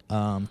rock,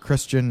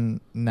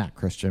 Christian, not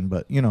Christian,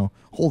 but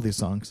holy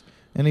songs.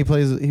 And he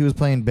was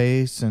playing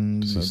bass,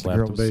 and Does he the girl slap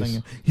the was bass?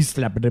 singing. He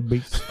slapped the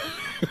bass.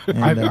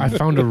 And, I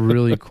found a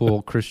really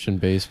cool Christian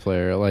bass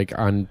player, like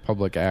on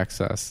public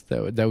access.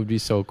 That would be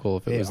so cool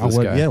if it was this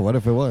guy. Yeah, what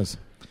if it was?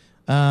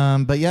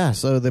 But yeah,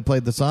 so they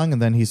played the song,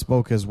 and then he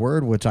spoke his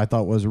word, which I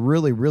thought was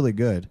really, really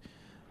good.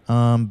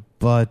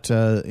 But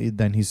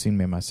then he's seen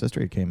me and my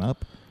sister. He came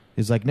up.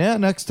 He's like, "Nah,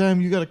 next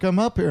time you got to come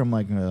up here." I'm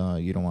like, "No,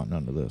 you don't want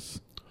none of this.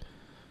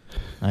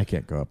 I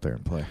can't go up there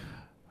and play.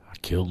 I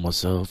killed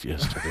myself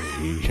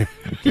yesterday."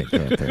 I can't go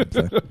up there and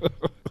play."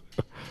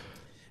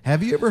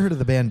 Have you ever heard of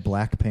the band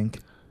Blackpink?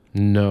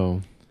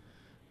 No.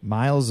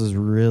 Miles is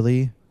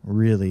really,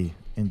 really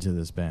into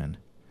this band.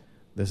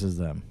 This is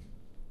them.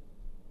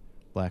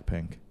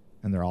 Blackpink.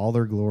 And they're all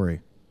their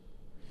glory.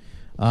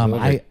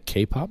 A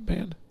K-pop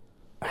band?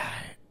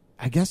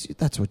 I guess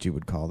that's what you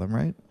would call them,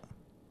 right?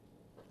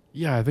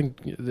 Yeah, I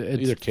think it's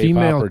Either K-pop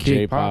female or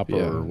J-pop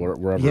or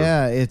wherever.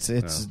 Yeah, it's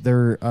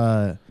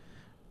they're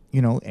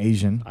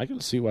Asian. I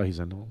can see why he's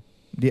into them.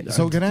 Yeah,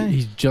 so can I.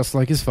 He's just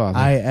like his father.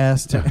 I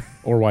asked him,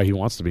 Or why he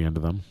wants to be into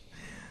them.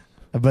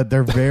 but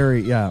they're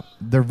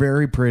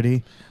very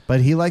pretty.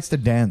 But he likes to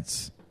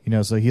dance,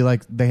 so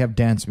they have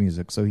dance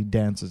music, so he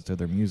dances to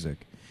their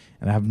music.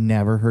 And I've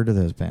never heard of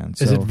this band.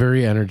 So. Is it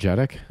very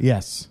energetic?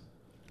 Yes.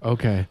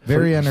 Okay.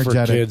 Very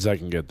energetic. For kids, I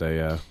can get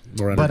the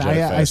more energetic, But I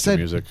faster said,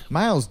 music.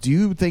 Miles, do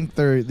you think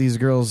these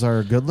girls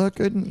are good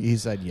looking? He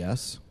said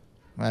yes.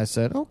 I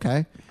said,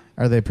 okay.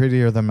 Are they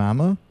prettier than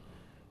Mama?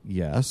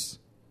 Yes.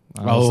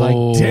 I was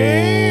like,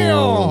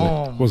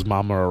 damn. Was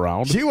Mama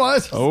around? She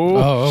was.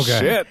 Oh, okay.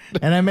 Shit.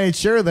 And I made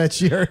sure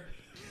that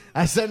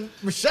I said,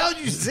 Michelle,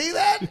 you see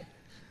that?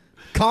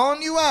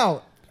 Calling you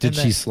out. Did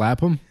she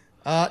slap him?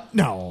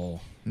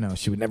 No. No,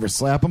 she would never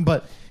slap him.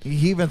 But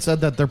he even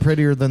said that they're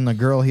prettier than the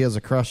girl he has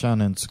a crush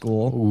on in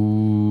school.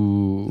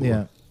 Ooh.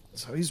 Yeah.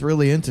 So he's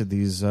really into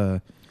these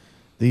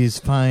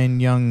fine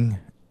young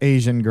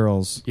Asian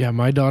girls. Yeah,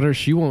 my daughter,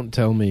 she won't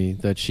tell me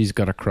that she's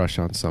got a crush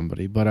on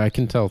somebody, but I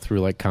can tell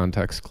through like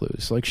context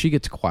clues. Like she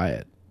gets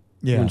quiet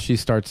when she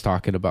starts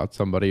talking about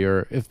somebody,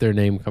 or if their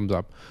name comes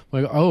up.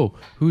 I'm like, oh,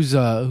 who's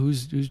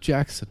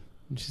Jackson?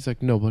 And she's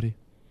like, nobody.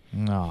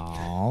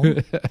 No.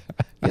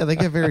 Yeah, they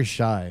get very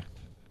shy.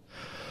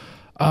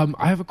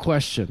 I have a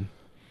question.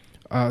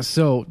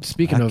 So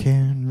speaking I of,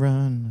 can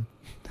run.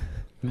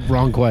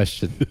 wrong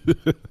question.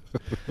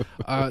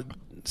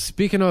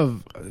 Speaking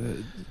of,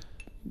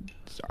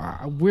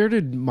 where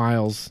did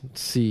Miles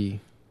see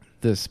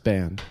this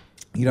band?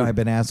 I've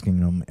been asking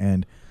him,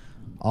 and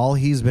all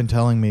he's been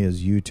telling me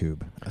is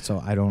YouTube.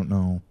 So I don't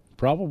know.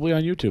 Probably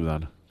on YouTube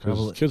then.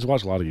 Because kids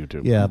watch a lot of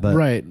YouTube. Yeah, but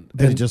right.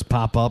 Then just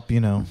pop up,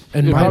 And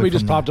it probably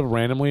just popped up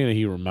randomly, and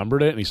he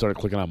remembered it, and he started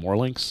clicking on more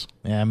links.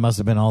 Yeah, it must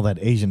have been all that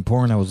Asian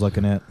porn I was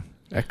looking at.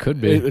 That could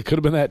be. It could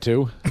have been that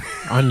too.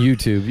 On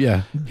YouTube,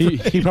 yeah.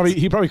 He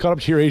probably caught up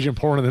to your Asian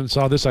porn and then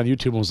saw this on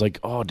YouTube and was like,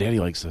 "Oh, Daddy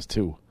likes this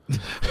too."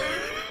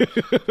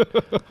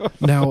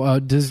 Now,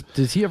 does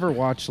he ever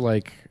watch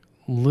like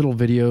little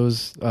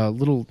videos?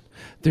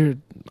 There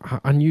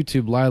on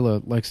YouTube,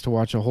 Lila likes to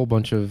watch a whole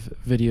bunch of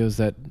videos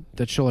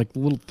that show like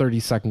little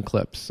 30-second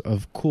clips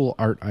of cool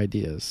art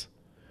ideas,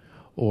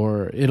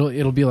 or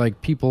it'll be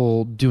like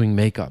people doing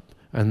makeup.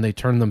 And they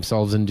turn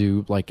themselves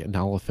into like an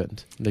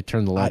elephant. They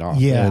turn the light off.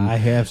 Yeah, and, I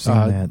have seen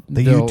that.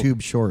 The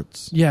YouTube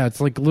shorts. Yeah,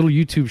 it's like little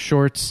YouTube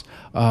shorts,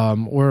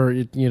 or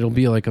it'll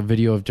be like a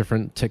video of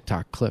different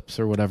TikTok clips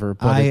or whatever.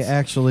 But I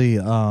actually,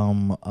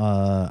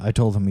 I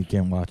told him he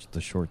can't watch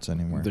the shorts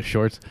anymore. The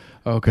shorts,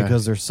 okay,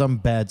 because there's some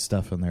bad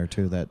stuff in there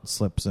too that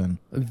slips in.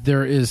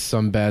 There is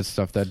some bad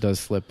stuff that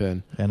does slip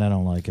in, and I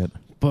don't like it.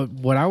 But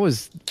what I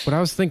was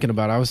thinking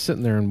about, I was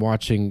sitting there and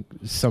watching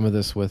some of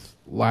this with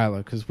Lila,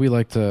 because we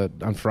like to,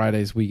 on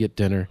Fridays, we get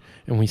dinner,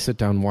 and we sit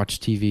down and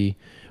watch TV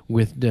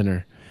with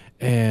dinner.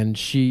 And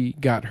she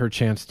got her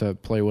chance to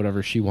play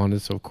whatever she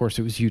wanted, so of course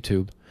it was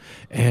YouTube.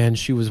 And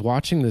she was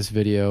watching this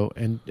video,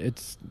 and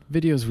it's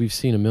videos we've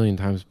seen a million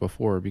times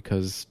before,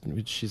 because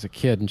she's a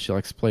kid, and she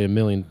likes to play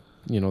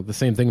the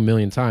same thing a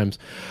million times.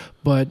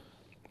 But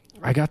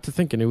I got to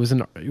thinking, it was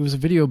a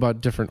video about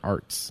different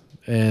arts,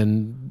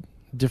 and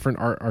different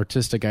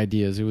artistic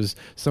ideas. It was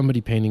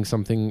somebody painting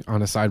something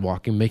on a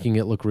sidewalk and making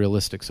it look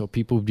realistic, so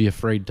people would be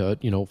afraid to,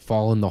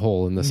 fall in the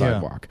hole in the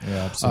sidewalk.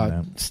 Yeah, I've seen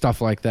that.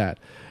 Stuff like that.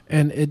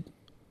 And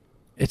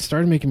it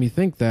started making me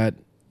think that,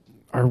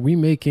 are we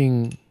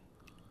making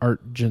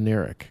art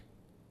generic?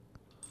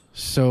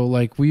 So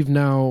like we've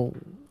now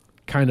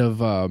kind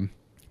of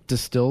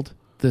distilled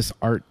this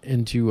art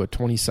into a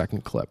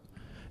 20-second clip,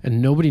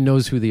 and nobody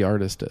knows who the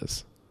artist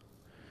is.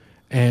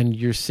 And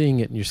you're seeing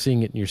it, and you're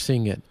seeing it, and you're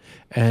seeing it.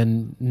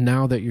 And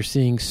now that you're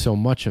seeing so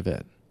much of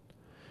it,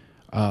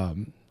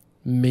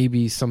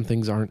 maybe some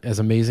things aren't as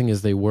amazing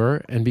as they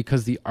were. And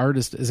because the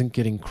artist isn't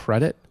getting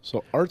credit.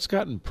 So art's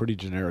gotten pretty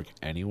generic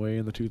anyway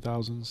in the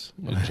 2000s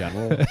in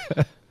general.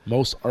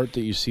 Most art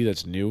that you see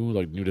that's new,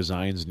 like new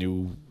designs,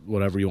 new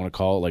whatever you want to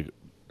call it,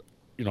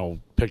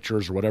 like,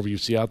 pictures or whatever you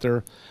see out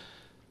there,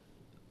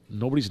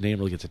 nobody's name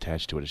really gets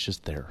attached to it. It's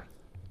just there.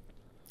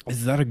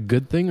 Is that a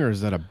good thing or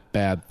is that a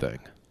bad thing?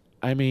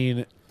 I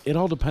mean, it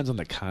all depends on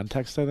the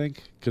context, I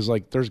think, because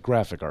like there's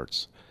graphic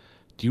arts.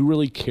 Do you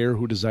really care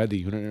who designed the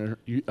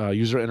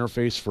user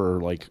interface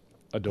for like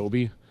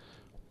Adobe?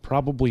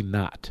 Probably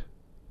not.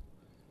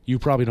 You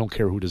probably don't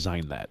care who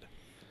designed that.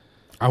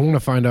 I want to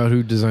find out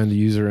who designed the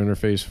user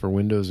interface for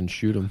Windows and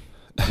shoot them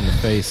in the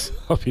face.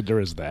 I mean, there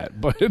is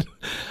that, but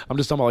I'm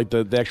just talking about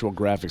like the actual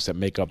graphics that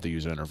make up the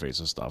user interface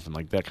and stuff, and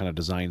like that kind of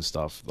design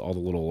stuff, all the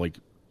little like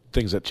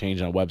things that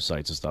change on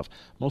websites and stuff.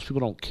 Most people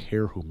don't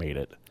care who made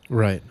it.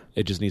 Right.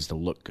 It just needs to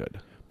look good.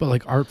 But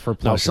like art for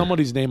pleasure. Now,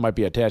 somebody's name might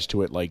be attached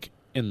to it like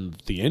in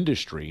the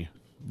industry,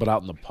 but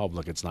out in the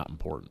public, it's not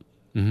important.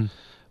 Mm-hmm.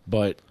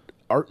 But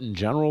art in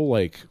general,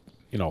 like,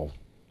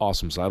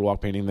 awesome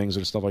sidewalk painting things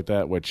and stuff like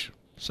that, which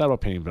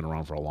sidewalk painting has been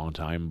around for a long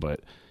time, but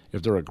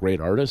if they're a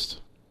great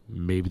artist,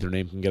 maybe their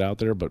name can get out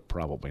there, but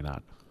probably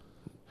not.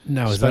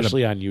 Now,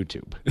 especially on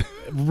YouTube.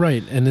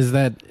 Right. And is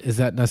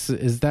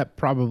that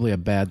probably a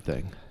bad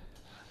thing?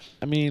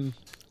 I mean,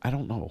 I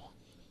don't know.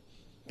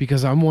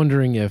 Because I'm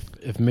wondering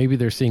if maybe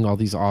they're seeing all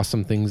these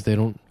awesome things,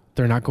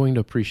 they're not going to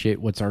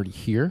appreciate what's already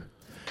here,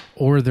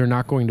 or they're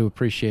not going to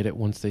appreciate it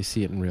once they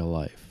see it in real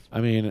life.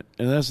 I mean,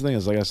 and that's the thing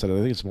is, like I said, I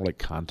think it's more like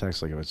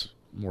context. Like if it's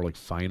more like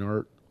fine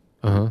art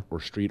or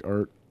street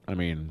art. I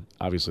mean,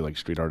 obviously, like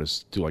street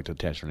artists do like to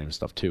attach their name and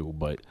stuff too,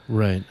 but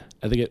right.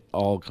 I think it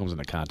all comes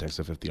into context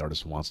if the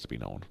artist wants to be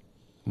known.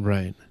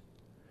 Right.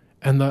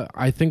 And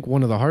I think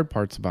one of the hard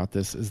parts about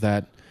this is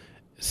that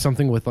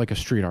something with like a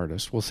street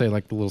artist, we'll say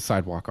like the little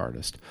sidewalk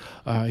artist,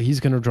 he's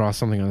going to draw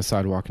something on a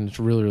sidewalk and it's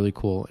really, really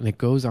cool. And it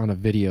goes on a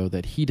video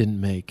that he didn't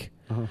make.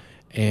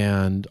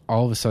 And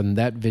all of a sudden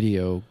that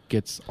video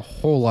gets a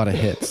whole lot of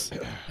hits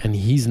and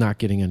he's not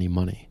getting any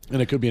money.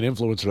 And it could be an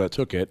influencer that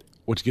took it,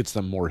 which gets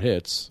them more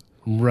hits.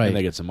 Right. And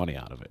they get some money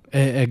out of it.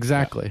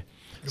 Exactly.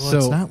 Yeah. Well,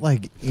 it's not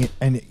like,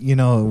 and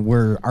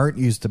where art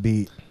used to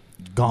be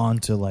gone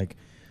to like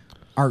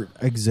art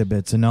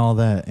exhibits and all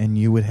that. And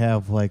you would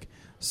have like,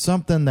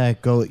 something that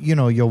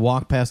you'll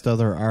walk past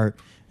other art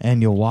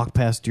and you'll walk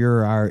past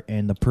your art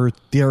and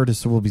the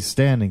artist will be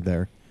standing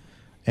there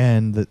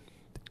and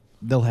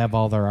they'll have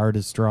all their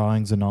artist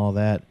drawings and all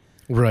that.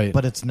 Right.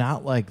 But it's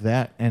not like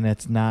that and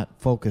it's not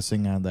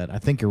focusing on that. I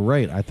think you're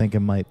right. I think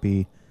it might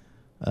be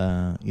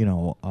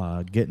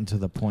getting to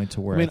the point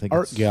to where I mean, think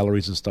art it's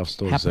galleries and stuff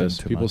still happening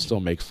exist. too People much. still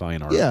make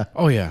fine art. Yeah.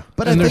 Oh yeah,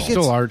 But and I there's think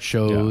still it's- art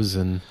shows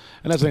and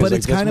And that's, But like,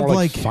 it's that's kind of more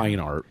like- fine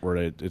art, where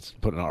it's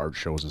putting on art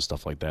shows and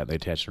stuff like that. They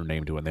attach their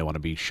name to it, and they want to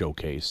be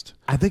showcased.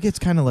 I think it's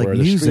kind of like where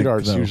the music. street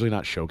art's though. usually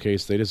not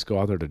showcased. They just go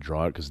out there to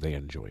draw it because they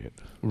enjoy it.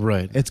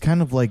 right. It's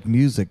kind of like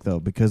music though,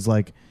 because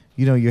like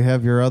you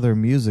have your other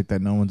music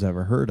that no one's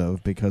ever heard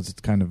of because it's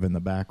kind of in the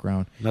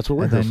background. And that's what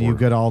we're and here then you for.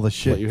 get all the Let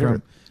shit you hear from,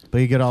 it. but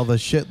you get all the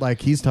shit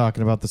like he's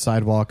talking about the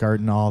sidewalk art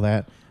and all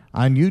that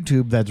on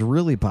YouTube. That's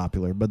really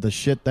popular, but the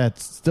shit that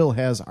still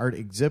has art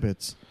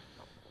exhibits,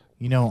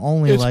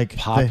 only It's like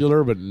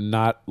popular, but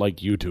not like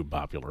YouTube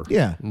popular.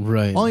 yeah,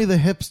 Right. Only the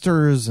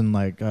hipsters and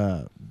like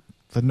the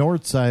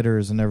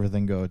Northsiders and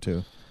everything go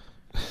to.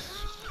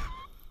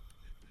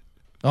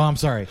 Oh, I'm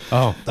sorry.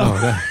 Oh,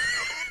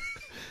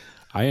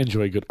 I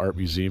enjoy a good art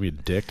museum, you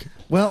dick.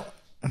 Well,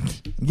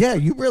 yeah,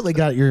 you really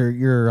got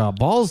your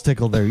balls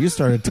tickled there. You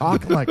started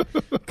talking like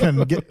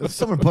couldn't get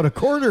someone put a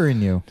quarter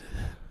in you,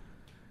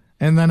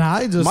 and then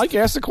I just Mike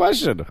asked the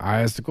question.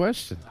 I asked the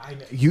question.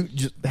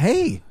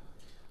 hey,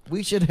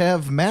 we should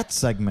have Matt's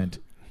segment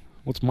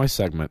What's my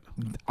segment?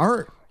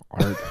 art.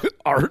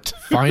 Art.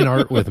 Fine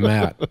art with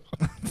Matt.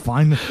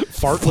 Fine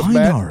Fart with fine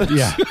Matt? art.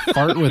 Yeah,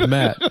 fart with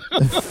Matt.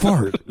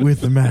 Fart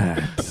with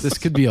Matt. This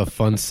could be a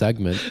fun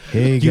segment.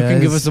 Hey, You can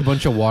give guys. us a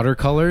bunch of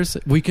watercolors.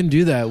 We can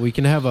do that. We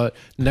can have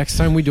next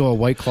time we do a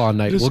White Claw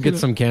night. Just We'll get gonna-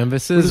 some We're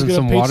canvases just and gonna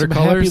some paint happy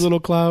watercolors. little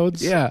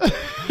clouds. Yeah,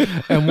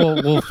 and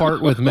we'll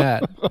fart with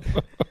Matt.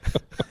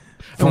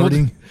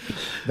 Farting.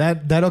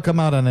 That'll come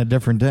out on a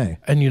different day.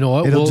 And you know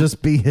what? It'll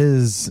just be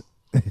his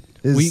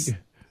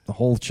the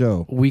whole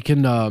show. we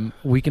can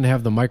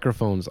have the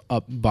microphones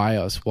up by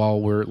us while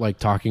we're like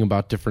talking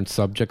about different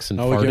subjects and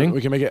Oh, farting.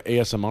 we can make it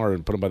ASMR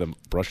and put them by the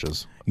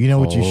brushes. You know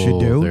what you should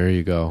do? There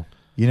you go.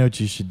 You know what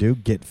you should do?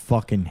 Get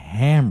fucking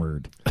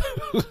hammered.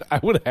 I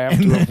would have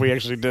to if we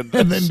actually did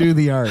this. And then do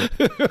the art.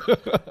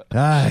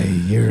 Hi,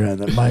 you're on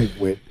the mic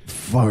with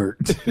fart.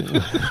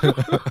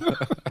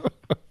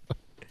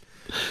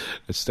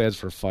 It stands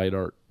for fight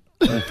art.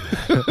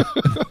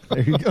 There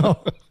you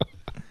go.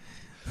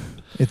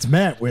 It's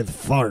Matt with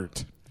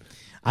fart.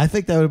 I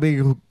think that would be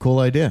a cool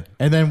idea.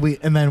 And then we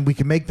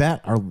can make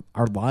that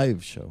our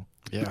live show.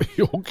 Yeah,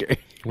 Okay.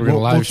 we're gonna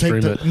live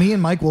take stream it. Me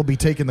and Mike will be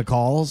taking the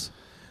calls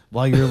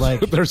while you're like,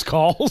 There's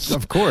calls?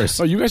 Of course.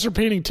 Oh, you guys are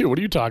painting too. What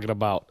are you talking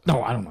about?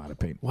 no, I don't know how to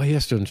paint. Well, he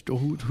has to.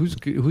 Who's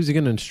he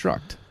going to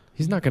instruct?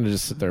 He's not going to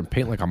just sit there and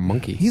paint like a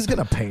monkey. He's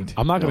gonna paint.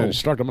 I'm not going to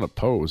instruct. I'm going to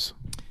pose.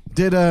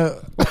 Did the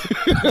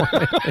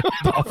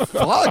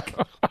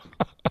fuck?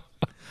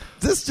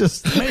 This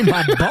just made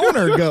my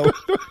boner go.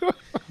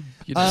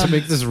 To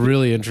make this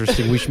really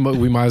interesting,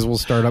 we might as well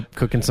start up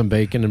cooking some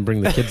bacon and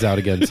bring the kids out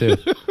again too.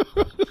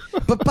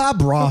 But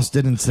Bob Ross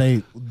didn't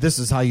say this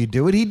is how you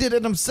do it. He did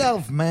it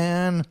himself,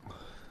 man.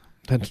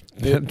 That's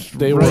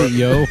They right, were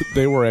yo.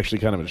 They were actually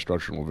kind of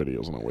instructional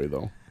videos in a way,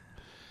 though.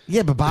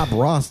 Yeah, but Bob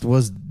Ross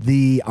was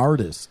the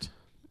artist.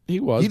 He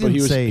was, He but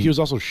didn't say- he was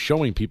also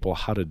showing people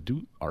how to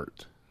do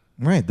art.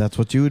 Right, that's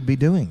what you would be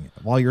doing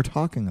while you're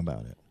talking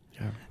about it.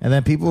 Yeah. And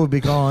then people would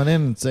be calling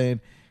in and saying,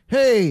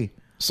 "Hey,"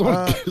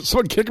 Someone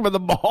kick him in the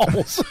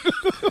balls.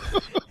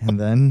 and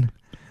then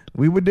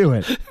we would do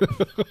it.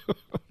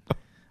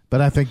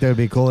 But I think that would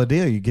be a cool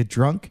idea. You get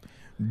drunk,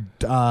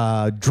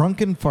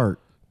 drunken fart,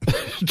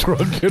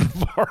 Drunken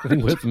fart.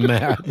 with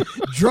Matt.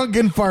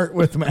 drunken fart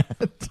with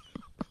Matt.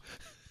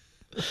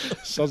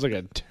 Sounds like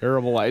a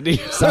terrible idea.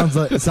 sounds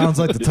like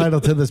the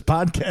title to this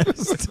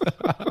podcast.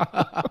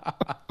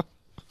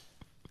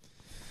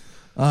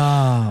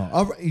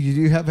 All right. Do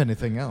you have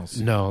anything else?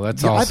 No,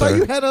 that's Yeah, all. I thought sir.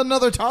 you had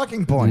another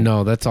talking point.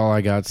 No, that's all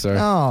I got, sir.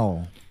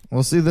 Oh.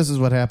 Well, see, this is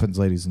what happens,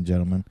 ladies and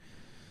gentlemen.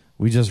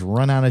 We just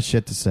run out of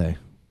shit to say.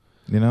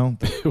 You know?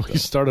 We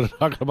started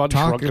talking about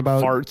drunken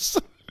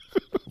farts.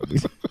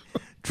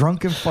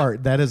 Drunken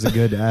fart. That is a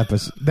good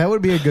episode. That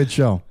would be a good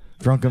show.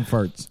 Drunken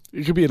farts.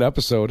 It could be an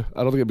episode.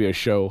 I don't think it'd be a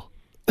show.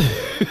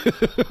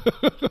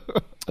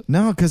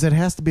 No, because it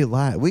has to be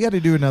live. We got to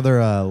do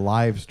another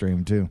live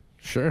stream, too.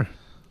 Sure.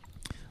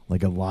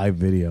 Like a live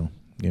video,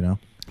 you know?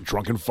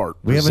 Drunken fart.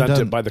 We haven't Presented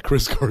done- by the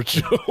Chris Court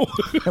Show.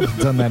 Haven't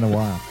done that in a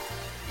while.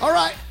 All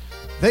right.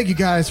 Thank you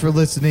guys for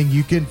listening.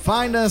 You can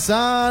find us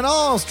on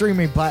all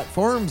streaming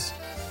platforms.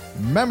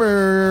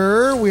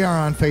 Remember, we are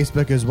on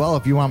Facebook as well.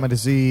 If you want to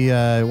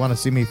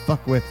see me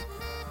fuck with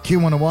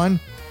Q101,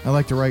 I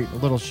like to write a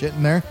little shit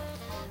in there.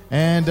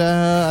 And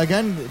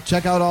again,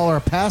 check out all our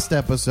past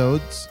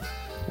episodes.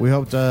 We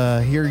hope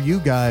to hear you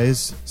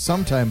guys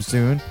sometime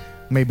soon,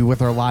 maybe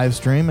with our live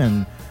stream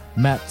and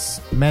Matt's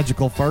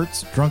magical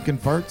farts, drunken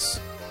farts.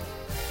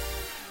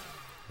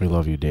 We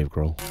love you, Dave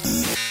Grohl.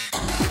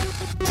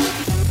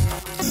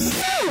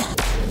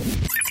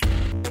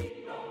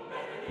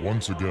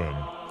 Once again,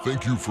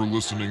 thank you for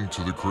listening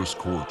to The Chris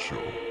Court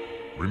Show.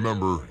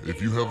 Remember,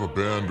 if you have a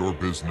band or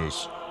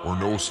business, or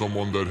know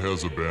someone that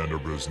has a band or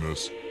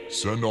business,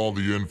 send all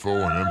the info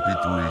and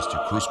MP3s to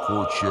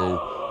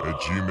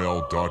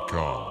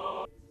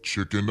chriscourtshow@gmail.com.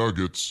 Chicken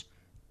nuggets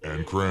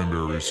and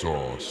cranberry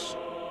sauce.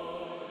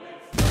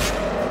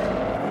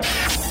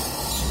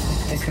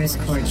 Chris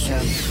Court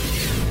Show.